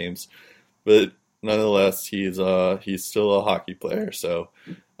 NHL games. But nonetheless, he's still a hockey player. So.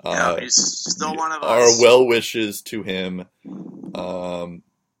 He's still one of us. Our well wishes to him, and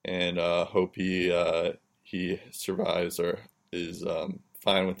hope he survives or is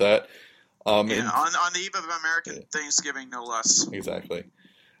fine with that. On the eve of American Thanksgiving, no less. Exactly.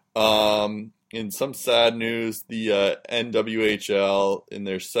 In some sad news, the NWHL, in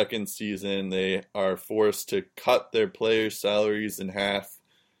their second season, they are forced to cut their players' salaries in half.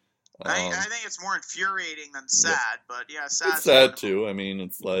 I think it's more infuriating than sad, but sad. It's sad too. I mean,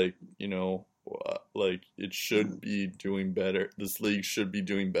 it's like, like it should be doing better. This league should be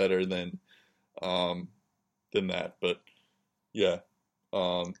doing better than that. But you're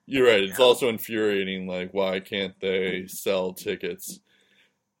right. It's also infuriating. Like, why can't they sell tickets?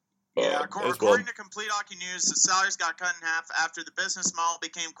 According to Complete Hockey News, the salaries got cut in half after the business model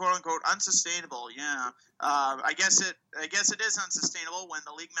became "quote unquote" unsustainable. I guess it is unsustainable when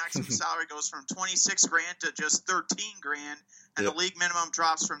the league maximum salary goes from $26,000 to just $13,000, and the league minimum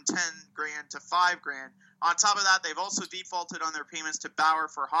drops from $10,000 to $5,000. On top of that, they've also defaulted on their payments to Bauer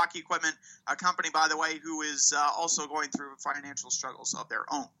for hockey equipment, a company, by the way, who is also going through financial struggles of their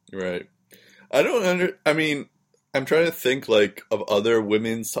own. Right. I'm trying to think of other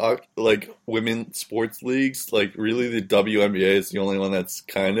women's women's sports leagues. Like, really, the WNBA is the only one that's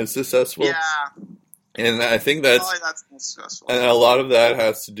kind of successful. Yeah. And I think that's successful. And a lot of that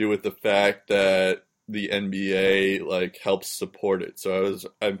has to do with the fact that the NBA helps support it. So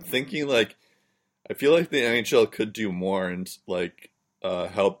I'm thinking I feel like the NHL could do more and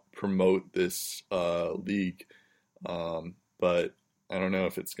help promote this league. But I don't know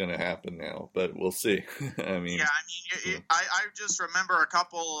if it's going to happen now, but we'll see. I just remember a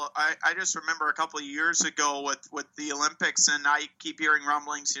couple. I just remember a couple of years ago with the Olympics, and I keep hearing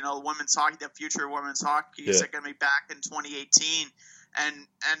rumblings. Women's hockey, the future of women's hockey is going to be back in 2018, and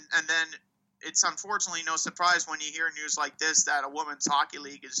then it's unfortunately no surprise when you hear news like this that a women's hockey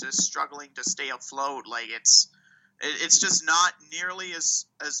league is just struggling to stay afloat. It's just not nearly as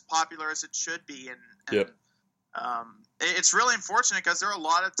popular as it should be, it's really unfortunate because there are a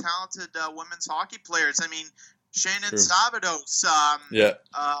lot of talented women's hockey players. I mean, Shannon Sabados.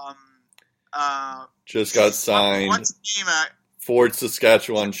 Just got signed. What's his name? Ford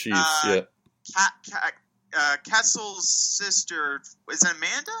Saskatchewan Chiefs. Kessel's sister. Is it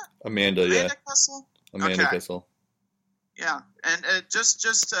Amanda? Amanda, yeah. Kessel? Amanda Kessel. Yeah, and just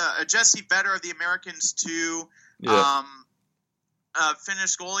Jessie Vedder of the Americans too. Yeah.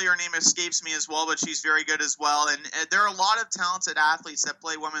 Finnish goalie, her name escapes me as well, but she's very good as well. And there are a lot of talented athletes that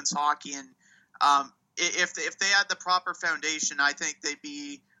play women's hockey, and if they had the proper foundation, I think they'd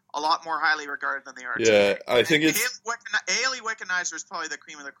be a lot more highly regarded than they are today. I think Haley Wickenheiser is probably the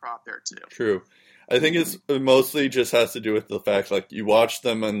cream of the crop there too. True. I think it's mostly just has to do with the fact, like, you watch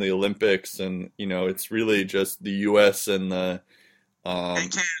them in the Olympics, and it's really just the U.S. and the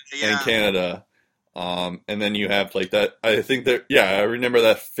and Canada. And then you have like that. I think that I remember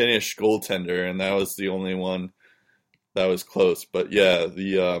that Finnish goaltender, and that was the only one that was close. But yeah,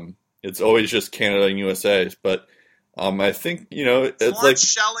 it's always just Canada and USA. But I think it's like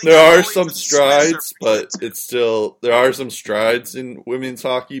there are some strides, but it's still there are some strides in women's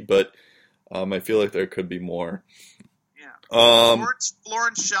hockey, but I feel like there could be more. Yeah.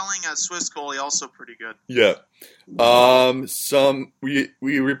 Florence Schelling as Swiss goalie, also pretty good. Yeah.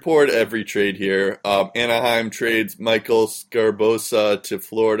 We report every trade here. Anaheim trades Michael Scarbosa to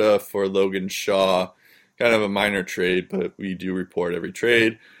Florida for Logan Shaw. Kind of a minor trade, but we do report every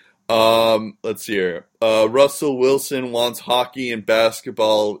trade. Let's see here. Russell Wilson wants hockey and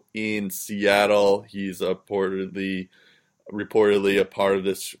basketball in Seattle. He's reportedly a part of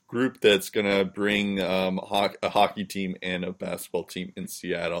this group that's going to bring a hockey team and a basketball team in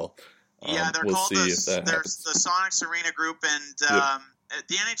Seattle. They're we'll called the Sonics Arena Group, and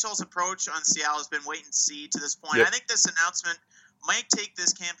the NHL's approach on Seattle has been wait and see to this point. Yep. I think this announcement might take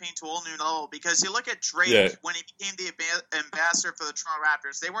this campaign to a whole new level, because you look at Drake when he became the ambassador for the Toronto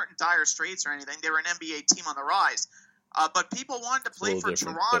Raptors. They weren't in dire straits or anything. They were an NBA team on the rise. But people wanted to play for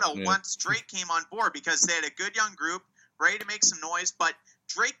Toronto once Drake came on board, because they had a good young group, ready to make some noise, but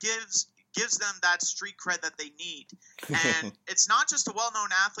Drake gives them that street cred that they need. And it's not just a well-known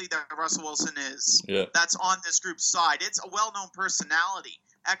athlete that Russell Wilson is that's on this group's side. It's a well-known personality,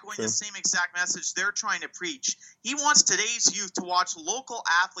 echoing the same exact message they're trying to preach. He wants today's youth to watch local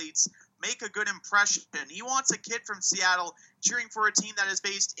athletes make a good impression. He wants a kid from Seattle cheering for a team that is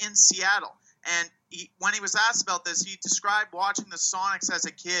based in Seattle. And when he was asked about this, he described watching the Sonics as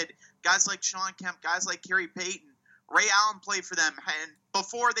a kid, guys like Sean Kemp, guys like Kerry Payton. Ray Allen played for them, and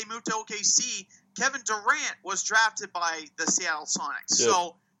before they moved to OKC, Kevin Durant was drafted by the Seattle Sonics. Yep.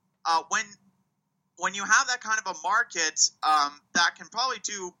 So when you have that kind of a market that can probably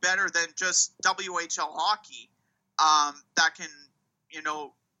do better than just WHL hockey, that can,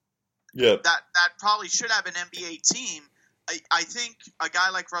 that probably should have an NBA team, I think a guy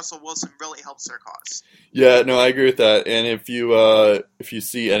like Russell Wilson really helps their cause. Yeah, no, I agree with that. And if you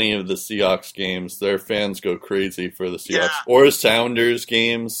see any of the Seahawks games, their fans go crazy for the Seahawks or Sounders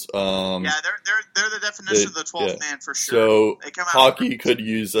games. They're the definition of the 12th man for sure. So hockey could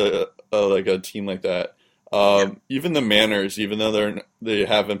use a team like that. Even the Manners, even though they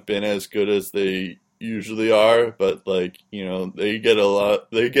haven't been as good as they usually are, but they get a lot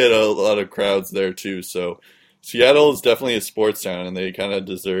of crowds there too. So Seattle is definitely a sports town, and they kind of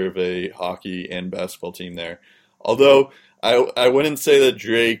deserve a hockey and basketball team there. Although I wouldn't say the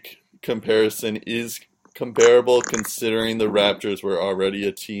Drake comparison is comparable, considering the Raptors were already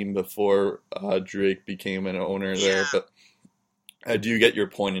a team before Drake became an owner there. But I do get your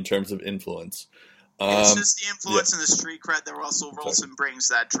point in terms of influence. It's just the influence and the street cred that Russell Wilson brings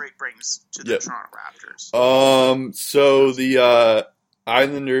that Drake brings to the Toronto Raptors. So the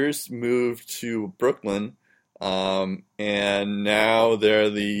Islanders moved to Brooklyn. And now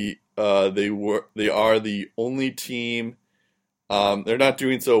they're they are the only team. They're not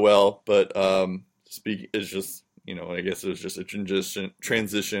doing so well, but it's just I guess it was just a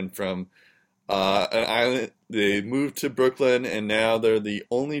transition from an island. They moved to Brooklyn, and now they're the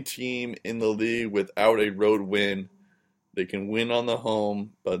only team in the league without a road win. They can win on the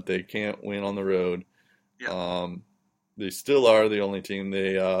home, but they can't win on the road. Yeah. They still are the only team.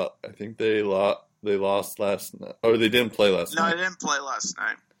 I think they lost. They lost last night. Or they didn't play last night. No, they didn't play last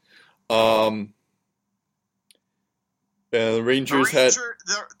night. The Rangers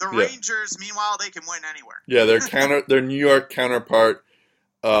Rangers, meanwhile, they can win anywhere. Yeah, their New York counterpart.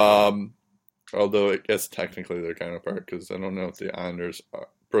 Although I guess technically their counterpart, because I don't know if the Islanders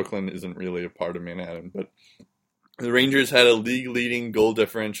Brooklyn isn't really a part of Manhattan, but the Rangers had a league-leading goal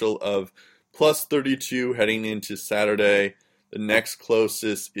differential of plus 32 heading into Saturday. The next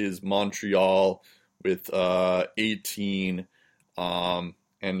closest is Montreal with 18. And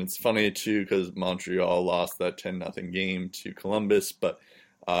it's funny, too, because Montreal lost that 10-0 game to Columbus. But,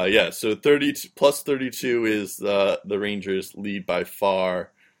 so plus 32 is the Rangers lead by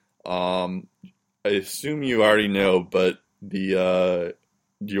far. I assume you already know, but do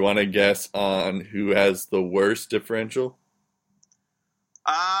you want to guess on who has the worst differential?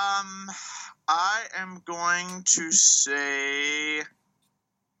 I am going to say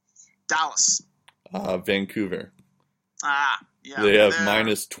Dallas. Vancouver. Yeah. They have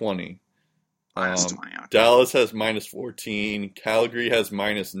minus 20. Minus 20. Okay. Dallas has minus 14. Calgary has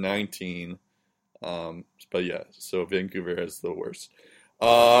minus 19. But yeah, so Vancouver has the worst.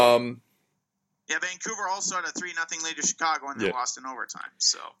 Yeah, Vancouver also had a 3-0 lead to Chicago and they lost in overtime.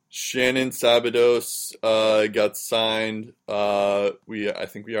 So Shannon Sabados got signed. I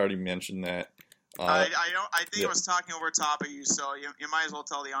think we already mentioned that. I think I was talking over top of you, so you might as well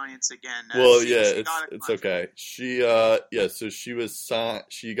tell the audience again. It's okay. So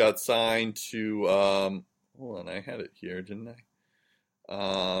she got signed to hold on, I had it here, didn't I?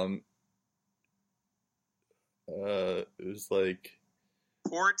 It was like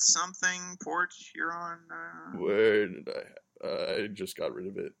Port Huron. Where did I just got rid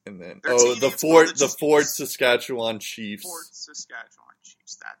of it, and then the Fort Saskatchewan Chiefs. Fort Saskatchewan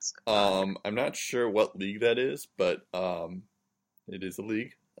Chiefs. That's it. I'm not sure what league that is, but it is a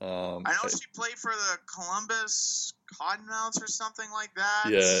league. I know she played for the Columbus Cottonmouths or something like that.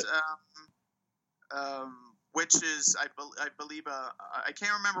 Yeah. Which is, I believe, I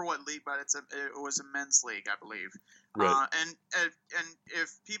can't remember what league, but it was a men's league, I believe. Right. And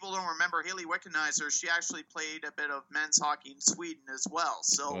if people don't remember Haley Wickenheiser, she actually played a bit of men's hockey in Sweden as well.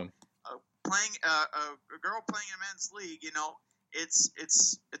 So playing a girl playing in a men's league,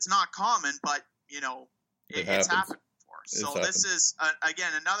 it's not common, but it's happened before. So this is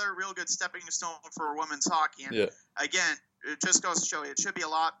again another real good stepping stone for women's hockey. And again, it just goes to show you it should be a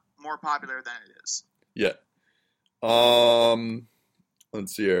lot more popular than it is. Yeah.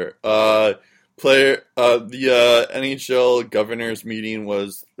 Let's see here. The NHL governors meeting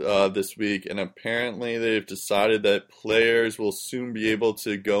was this week, and apparently they've decided that players will soon be able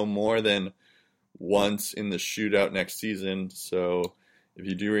to go more than once in the shootout next season. So, if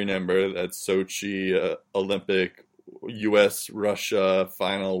you do remember that Sochi Olympic U.S.-Russia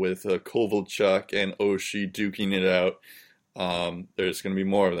final with Kovalchuk and Oshie duking it out, there's going to be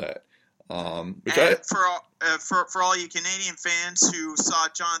more of that. For all you Canadian fans who saw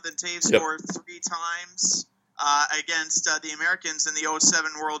Jonathan Toews score 3 times against the Americans in the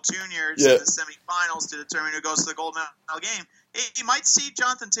 2007 World Juniors in the semifinals to determine who goes to the gold medal game, you might see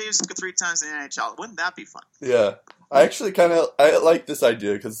Jonathan Toews score 3 times in the NHL. Wouldn't that be fun? Yeah. I actually I like this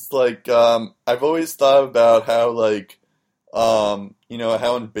idea because it's like I've always thought about how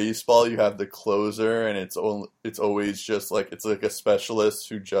how in baseball you have the closer and it's always just it's like a specialist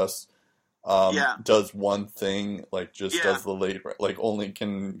who just does one thing, does the late, only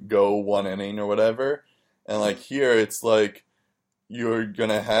can go one inning or whatever. And here, it's you're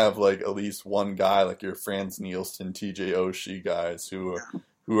gonna have at least one guy, your Franz Nielsen, TJ Oshie guys who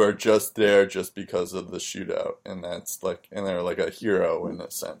are just there just because of the shootout, and that's and they're a hero in a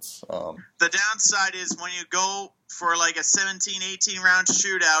sense. The downside is when you go for a 17-18 round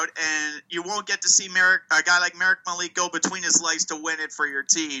shootout, and you won't get to see a guy like Merrick Malik go between his legs to win it for your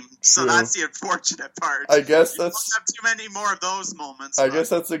team. So that's the unfortunate part. I guess you won't have too many more of those moments. I guess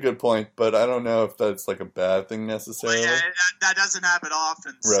that's a good point, but I don't know if that's a bad thing necessarily. Well, that doesn't happen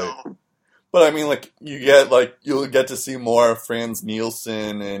often. Right. So. But I mean, you'll get to see more Franz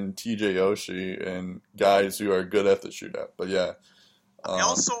Nielsen and TJ Oshie and guys who are good at the shootout. But yeah. I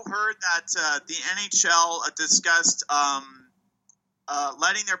also heard that the NHL discussed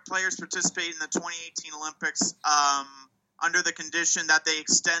letting their players participate in the 2018 Olympics under the condition that they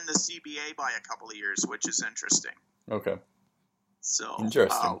extend the CBA by a couple of years, which is interesting. Okay. So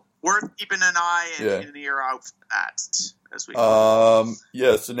interesting. Worth keeping an eye and an ear out for that as we so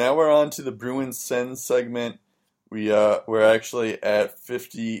now we're on to the Bruins Sens segment. We're actually at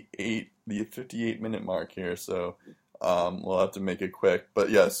the 58-minute mark here, so we'll have to make it quick. But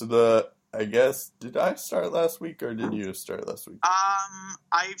yeah, so I guess, did I start last week or did you start last week?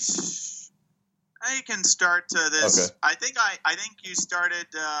 I can start this. Okay. I think you started.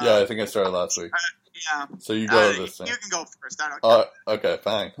 I think I started last week. Yeah. So you go this thing. You can go first. I don't care. Okay,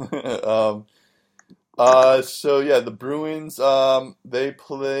 fine. So yeah, the Bruins. They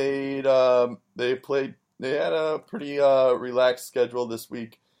had a pretty relaxed schedule this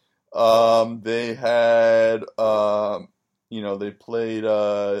week. They had they played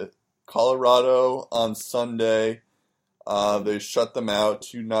Colorado on Sunday. They shut them out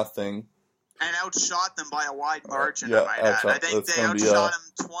 2-0. And outshot them by a wide margin, I might add. I think they outshot them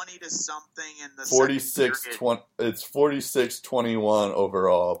 20 to something in the 46-20. It's 46-21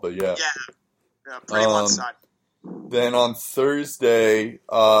 overall, but yeah. Yeah, pretty one-sided. Then on Thursday,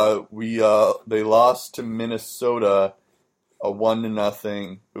 they lost to Minnesota, a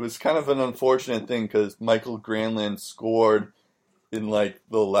 1-0. It was kind of an unfortunate thing because Michael Granlund scored in like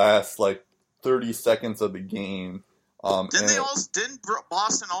the last 30 seconds of the game. Didn't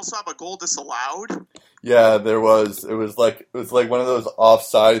Boston also have a goal disallowed? Yeah, there was. It was like one of those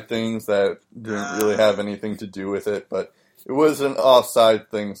offside things that didn't really have anything to do with it, but it was an offside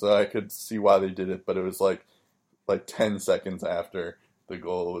thing, so I could see why they did it. But it was like 10 seconds after the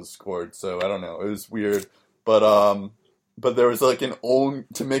goal was scored, so I don't know. It was weird, but there was like an own,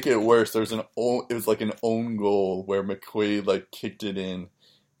 to make it worse. There was it was like an own goal where McQuaid kicked it in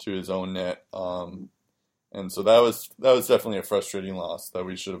to his own net. And so that was definitely a frustrating loss that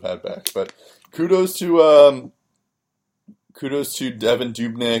we should have had back. But kudos to Devin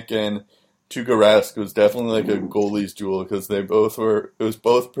Dubnyk and Tuukka Rask. It was definitely like a goalies duel because it was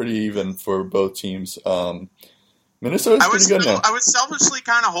both pretty even for both teams. Minnesota's pretty good now. I was selfishly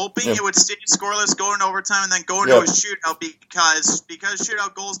kind of hoping it would stay scoreless, go into overtime, and then go into a shootout because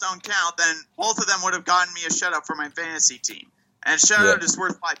shootout goals don't count. Then both of them would have gotten me a shutout for my fantasy team, and shutout is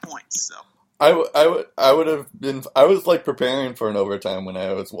worth 5 points. So. I would have been. I was preparing for an overtime when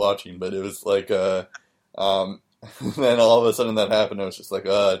I was watching, but it was then all of a sudden that happened. I was just like,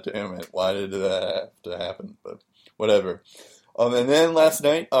 oh, damn it! Why did that have to happen? But whatever. And then last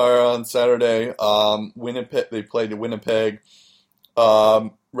night, or on Saturday, Winnipeg. They played Winnipeg.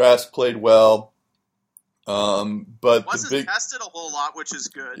 Rask played well, but wasn't tested a whole lot, which is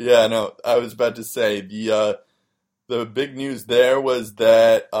good. Yeah, no, I was about to say the big news there was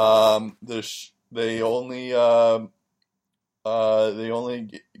that they only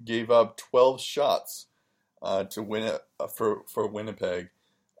gave up 12 shots to win it for Winnipeg,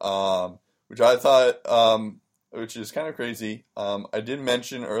 which I thought which is kind of crazy. I did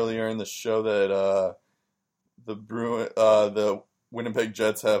mention earlier in the show that the Winnipeg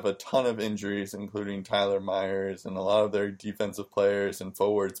Jets have a ton of injuries, including Tyler Myers and a lot of their defensive players and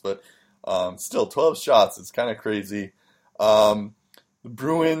forwards, but still, 12 shots. It's kind of crazy. The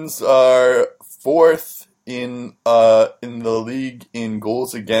Bruins are fourth in the league in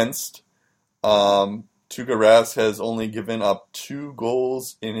goals against. Tuukka Rask has only given up 2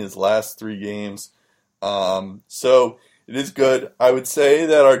 goals in his last 3 games. So it is good. I would say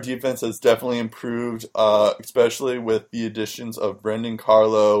that our defense has definitely improved, especially with the additions of Brendan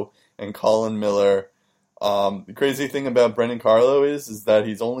Carlo and Colin Miller. The crazy thing about Brendan Carlo is that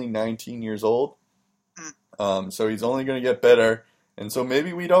he's only 19 years old. So he's only going to get better. And so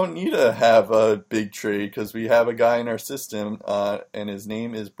maybe we don't need to have a big trade because we have a guy in our system, and his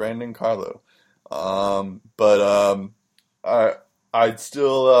name is Brendan Carlo. I'd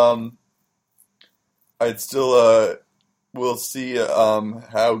still we'll see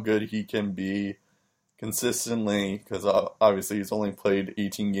how good he can be consistently because obviously he's only played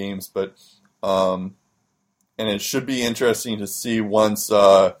 18 games, but and it should be interesting to see once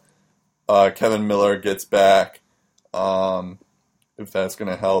Kevin Miller gets back, if that's going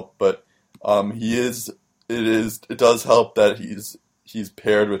to help. But it does help that he's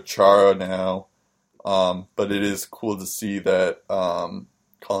paired with Chara now. But it is cool to see that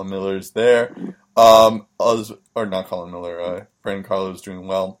Colin Miller's there. Or not Colin Miller. Brendan Carlo's doing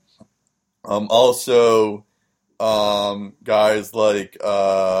well. Also, guys like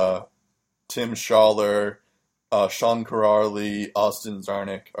Tim Schaller, Sean Karaly, Austin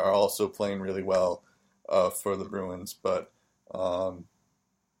Zarnik are also playing really well for the Bruins. But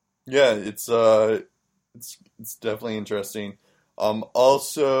yeah, it's definitely interesting.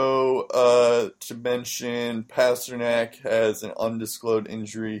 Also, to mention, Pasternak has an undisclosed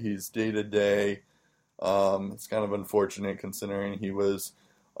injury. He's day-to-day. It's kind of unfortunate considering he was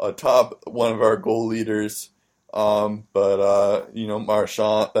one of our goal leaders. Marchand,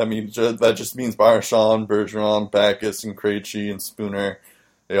 that just means Marchand, Bergeron, Backus, and Krejci, and Spooner,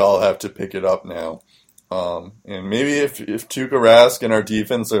 they all have to pick it up now. And maybe if Tuukka Rask and our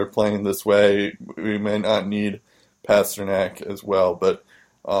defense are playing this way, we may not need Pasternak as well, but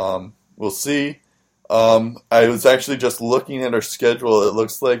we'll see. I was actually just looking at our schedule. It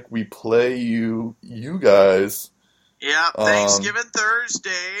looks like we play you guys. Yeah, Thanksgiving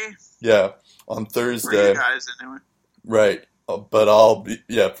Thursday. Yeah, on Thursday. For you guys, anyway. Right, but I'll be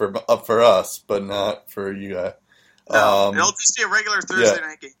for us, but not for you guys. No, it'll just be a regular Thursday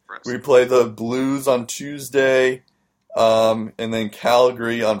night game for us. We play the Blues on Tuesday, and then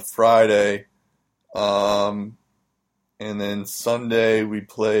Calgary on Friday. And then Sunday we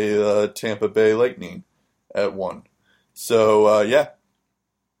play Tampa Bay Lightning at 1. So,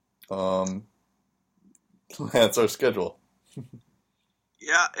 that's our schedule.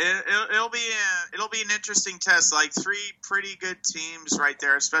 Yeah, it'll be an interesting test. Like 3 pretty good teams right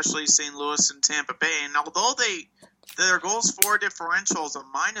there, especially St. Louis and Tampa Bay. And although their goals for differential is a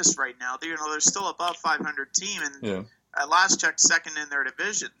minus right now, they're still above 500 team, and at last check, second in their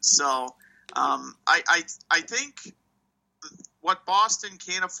division. So I think what Boston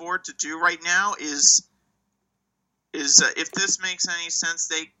can't afford to do right now is if this makes any sense,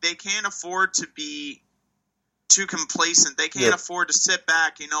 they can't afford to be too complacent. They can't afford to sit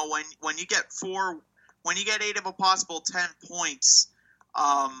back. When you get 8 of a possible 10 points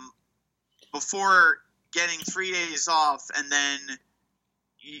before getting 3 days off, and then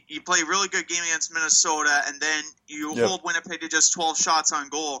you play a really good game against Minnesota, and then you hold Winnipeg to just 12 shots on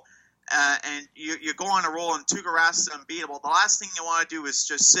goal, and you go on a roll, and Tuukka Rask is unbeatable. The last thing you want to do is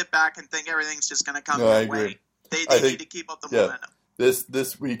just sit back and think everything's just going to come their way. They need to keep up the momentum.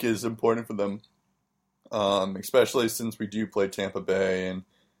 This week is important for them. Especially since we do play Tampa Bay and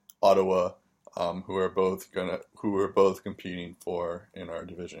Ottawa, who are both competing in our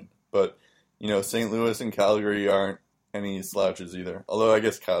division. But St. Louis and Calgary aren't any slouches either. Although I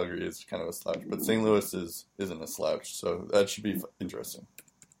guess Calgary is kind of a slouch, but St. Louis isn't a slouch, so that should be interesting.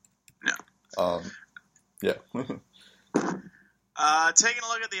 Yeah. Taking a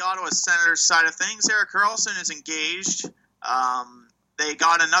look at the Ottawa Senators side of things, Erik Karlsson is engaged. They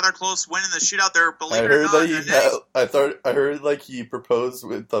got another close win in the shootout there. Believe it or not, I heard he proposed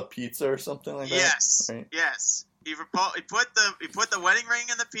with a pizza or something like that. Yes, right? Yes. He put the wedding ring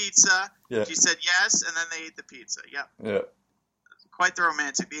in the pizza. Yeah. She said yes, and then they ate the pizza. Yep. Yeah. Quite the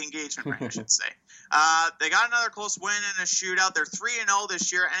engagement ring, I should say. They got another close win in a shootout. They're 3-0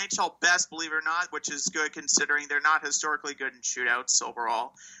 this year, NHL best, believe it or not, which is good considering they're not historically good in shootouts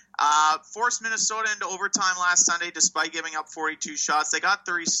overall. Forced Minnesota into overtime last Sunday despite giving up 42 shots. They got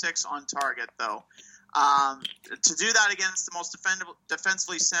 36 on target, though. To do that against the most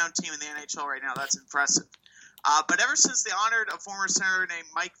defensively sound team in the NHL right now, that's impressive. But ever since they honored a former Senator named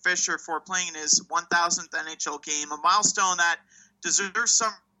Mike Fisher for playing in his 1,000th NHL game, a milestone that deserves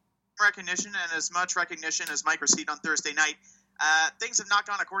some recognition and as much recognition as Mike received on Thursday night, things have not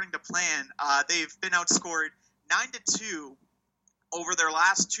gone according to plan. They've been outscored 9-2 over their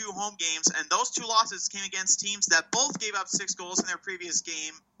last 2 home games, and those 2 losses came against teams that both gave up 6 goals in their previous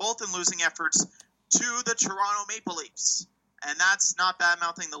game, both in losing efforts to the Toronto Maple Leafs. And that's not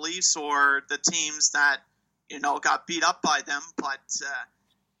bad-mouthing the Leafs or the teams that, got beat up by them, but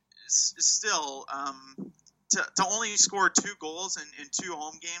still, to only score 2 goals in 2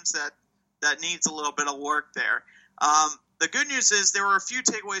 home games, that needs a little bit of work there. The good news is there were a few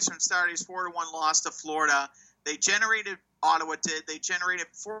takeaways from Saturday's 4-1 loss to Florida. Ottawa did. They generated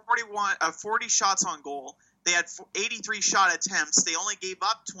 40 shots on goal. They had 83 shot attempts. They only gave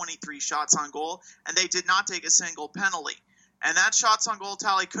up 23 shots on goal, and they did not take a single penalty. And that shots on goal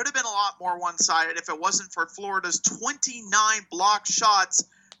tally could have been a lot more one-sided if it wasn't for Florida's 29 blocked shots,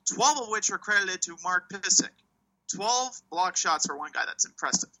 12 of which were credited to Mark Pysyk. 12 blocked shots for one guy. That's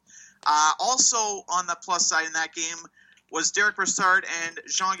impressive. Also on the plus side in that game was Derek Brassard and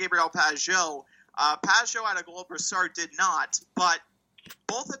Jean-Gabriel Pageau. Pageau had a goal, Brassard did not, but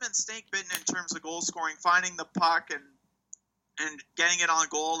both have been snake-bitten in terms of goal scoring, finding the puck and getting it on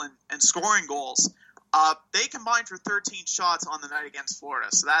goal and scoring goals. They combined for 13 shots on the night against Florida,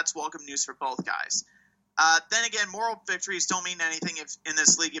 so that's welcome news for both guys. Then again, moral victories don't mean anything in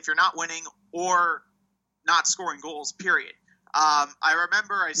this league if you're not winning or not scoring goals, period. I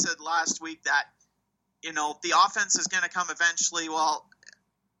remember I said last week that, the offense is going to come eventually. Well,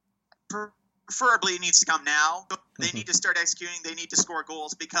 preferably it needs to come now. They need to start executing. They need to score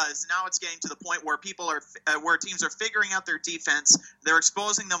goals because now it's getting to the point where where teams are figuring out their defense. They're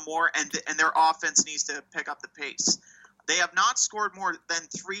exposing them more, and their offense needs to pick up the pace. They have not scored more than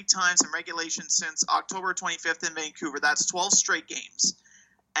 3 times in regulation since October 25th in Vancouver. That's 12 straight games.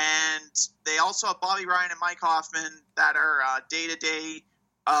 And they also have Bobby Ryan and Mike Hoffman that are day-to-day.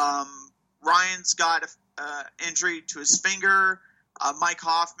 Ryan's got an injury to his finger. Mike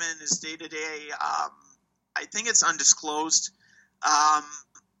Hoffman is day-to-day. I think it's undisclosed. And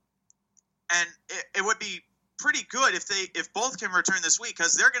it would be pretty good if both can return this week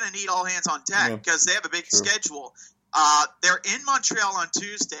because they're going to need all hands on deck because they have a big schedule. They're in Montreal on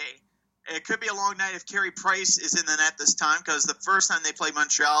Tuesday. It could be a long night if Carey Price is in the net this time because the first time they played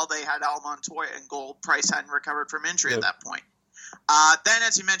Montreal, they had Al Montoya in goal. Price hadn't recovered from injury at that point. Then,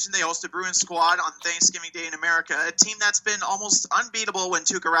 as you mentioned, they host the Bruins squad on Thanksgiving Day in America, a team that's been almost unbeatable when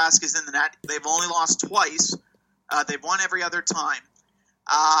Tuukka Rask is in the net. They've only lost twice. They've won every other time.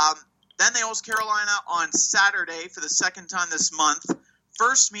 Then they host Carolina on Saturday for the second time this month.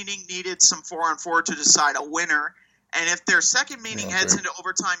 First meeting needed some 4-on-4 to decide a winner. And if their second meeting heads into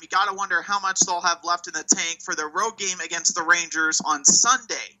overtime, you got to wonder how much they'll have left in the tank for their road game against the Rangers on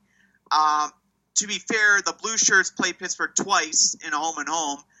Sunday. To be fair, the Blue Shirts play Pittsburgh twice in a home and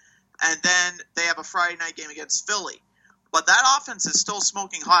home, and then they have a Friday night game against Philly. But that offense is still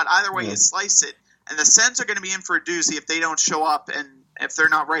smoking hot. Either way you slice it, and the Sens are going to be in for a doozy if they don't show up and if they're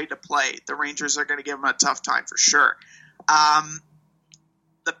not ready to play. The Rangers are going to give them a tough time for sure.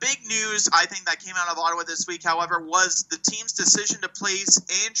 The big news, I think, that came out of Ottawa this week, however, was the team's decision to place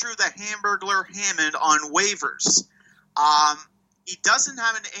Andrew the Hamburglar Hammond on waivers. He doesn't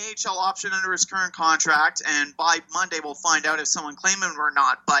have an AHL option under his current contract, and by Monday we'll find out if someone claims him or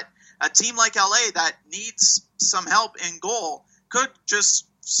not. But a team like LA that needs some help in goal could just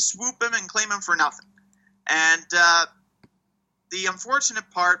swoop him and claim him for nothing. And the unfortunate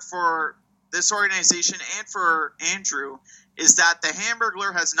part for this organization and for Andrew is that the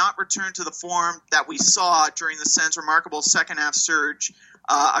Hamburglar has not returned to the form that we saw during the Sens' remarkable second-half surge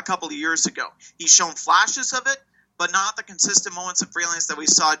a couple of years ago. He's shown flashes of it, but not the consistent moments of brilliance that we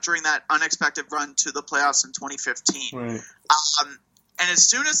saw during that unexpected run to the playoffs in 2015. Right. And as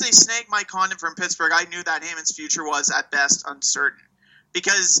soon as they snagged Mike Condon from Pittsburgh, I knew that Hammond's future was, at best, uncertain.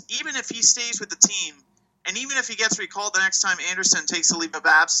 Because even if he stays with the team, and even if he gets recalled the next time Anderson takes a leave of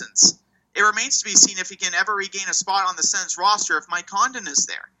absence, it remains to be seen if he can ever regain a spot on the Sens roster if Mike Condon is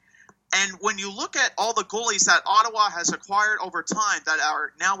there. And when you look at all the goalies that Ottawa has acquired over time that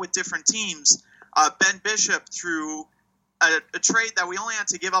are now with different teams, Ben Bishop through a trade that we only had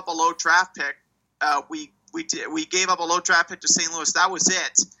to give up a low draft pick. We gave up a low draft pick to St. Louis. That was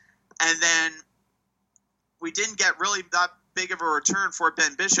it. And then we didn't get really that big of a return for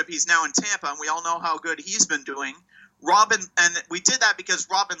Ben Bishop. He's now in Tampa, and we all know how good he's been doing. And we did that because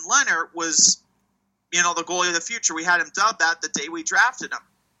Robin Leonard was, the goalie of the future. We had him dubbed that the day we drafted him.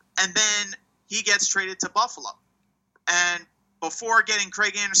 And then he gets traded to Buffalo. And before getting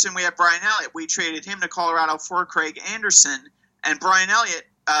Craig Anderson, we had Brian Elliott. We traded him to Colorado for Craig Anderson, and Brian Elliott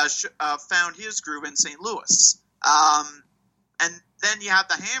found his groove in St. Louis. And then you have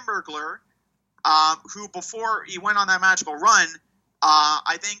the Hamburglar, who before he went on that magical run,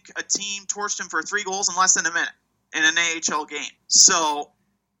 I think a team torched him for 3 goals in less than a minute in an AHL game. So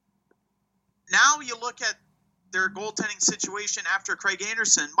now you look at their goaltending situation after Craig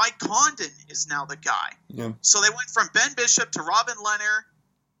Anderson. Mike Condon is now the guy. Yeah. So they went from Ben Bishop to Robin Leonard,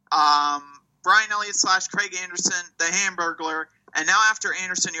 Brian Elliott / Craig Anderson, the Hamburglar, and now after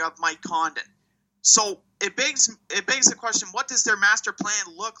Anderson you have Mike Condon. So it begs the question, what does their master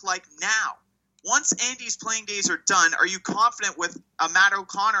plan look like now? Once Andy's playing days are done, are you confident with Matt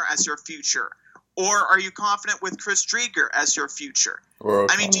O'Connor as your future? Or are you confident with Chris Drieger as your future?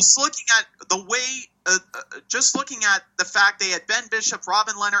 I mean, just looking at the way, just looking at the fact they had Ben Bishop,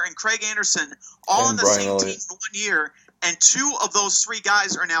 Robin Leonard, and Craig Anderson all on the same team in 1 year, and 2 of those 3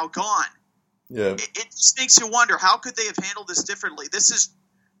 guys are now gone. Yeah, it just makes you wonder, how could they have handled this differently? This is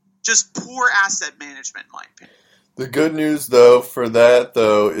just poor asset management, in my opinion. The good news, though, for that,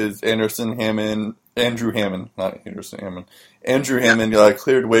 is Andrew Hammond,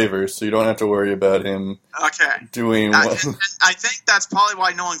 cleared waivers, so you don't have to worry about him doing what... I think that's probably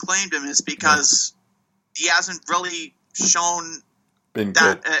why no one claimed him, is because he hasn't really shown been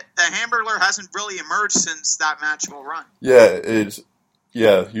that good. The Hamburglar hasn't really emerged since that magical run. He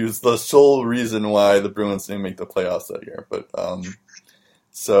was the sole reason why the Bruins didn't make the playoffs that year, but...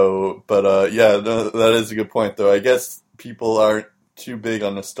 that is a good point, though. I guess people aren't too big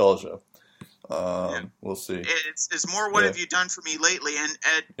on nostalgia. We'll see. It's more what have you done for me lately? And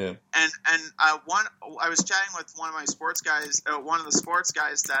I was chatting with one of my sports guys, one of the sports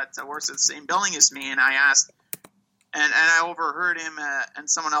guys that works at the same building as me, and I asked, and I overheard him and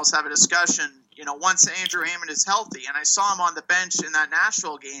someone else have a discussion. Once Andrew Hammond is healthy, and I saw him on the bench in that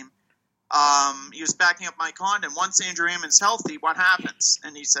Nashville game. He was backing up Mike Condon. Once Andrew Hammond's healthy, what happens?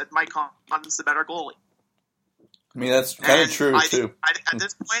 And he said, Mike Condon's the better goalie. I mean, that's kind of true, too. At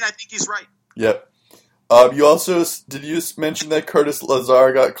this point, I think he's right. Yep. Did you mention that Curtis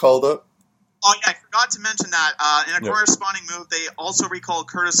Lazar got called up? Oh, yeah, I forgot to mention that. In a corresponding move, they also recalled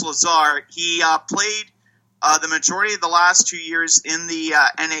Curtis Lazar. He played the majority of the last 2 years in the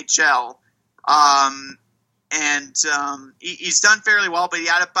NHL. He's done fairly well, but he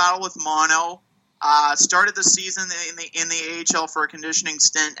had a battle with mono. Started the season in the AHL for a conditioning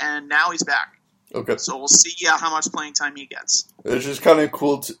stint, and now he's back. Okay. So we'll see how much playing time he gets. It's just kind of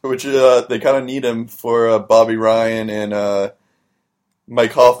cool, they kind of need him for Bobby Ryan and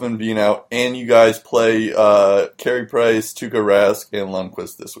Mike Hoffman being out, and you guys play Carey Price, Tuukka Rask, and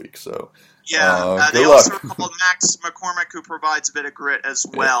Lundqvist this week. So yeah, they good also luck. recalled Max McCormick, who provides a bit of grit as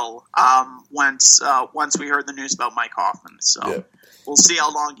well. Once we heard the news about Mike Hoffman, so we'll see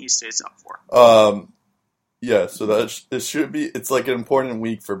how long he stays up for. Yeah, so it should be. It's like an important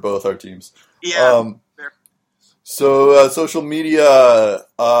week for both our teams. Yeah. So social media,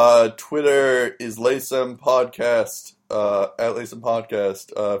 Twitter is Lace'em Podcast, at Lace'em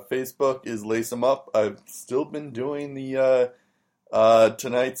Podcast. Facebook is Lace'em Up. I've still been doing the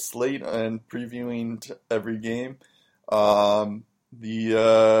tonight's slate and previewing every game.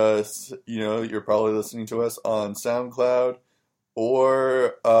 You're probably listening to us on SoundCloud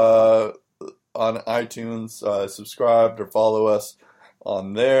or on iTunes. Subscribe or follow us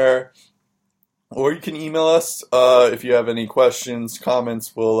on there. Or you can email us if you have any questions,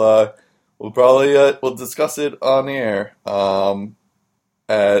 comments. We'll probably discuss it on air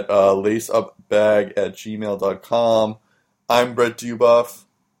at laceupbag@gmail.com. I'm Brett Dubuff.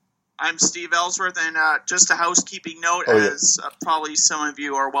 I'm Steve Ellsworth, and just a housekeeping note, as probably some of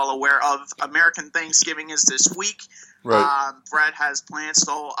you are well aware of, American Thanksgiving is this week. Right. Brett has plans,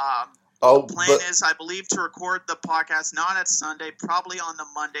 so the plan is, I believe, to record the podcast not at Sunday, probably on the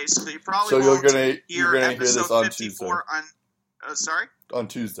Monday. So you probably won't hear episode 54 on sorry? On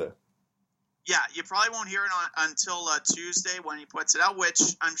Tuesday. Yeah, you probably won't hear it until Tuesday when he puts it out, which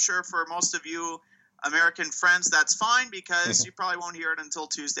I'm sure for most of you American friends, that's fine because you probably won't hear it until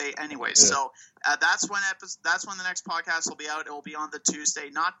Tuesday anyway. Yeah. So that's when the next podcast will be out. It will be on the Tuesday,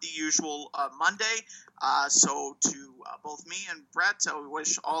 not the usual Monday. So to both me and Brett, we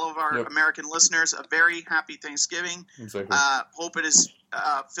wish all of our American listeners a very happy Thanksgiving. Exactly. Hope it is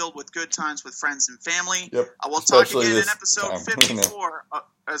filled with good times with friends and family. Yep. We'll especially talk again in episode 54.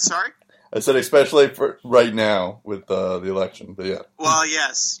 Sorry? I said especially for right now with the election, but yeah. Well,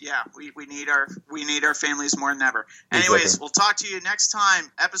 yes, yeah, we need our families more than ever. Anyways, exactly. We'll talk to you next time,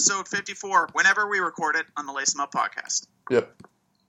 episode 54, whenever we record it on the Lace 'Em Up podcast. Yep.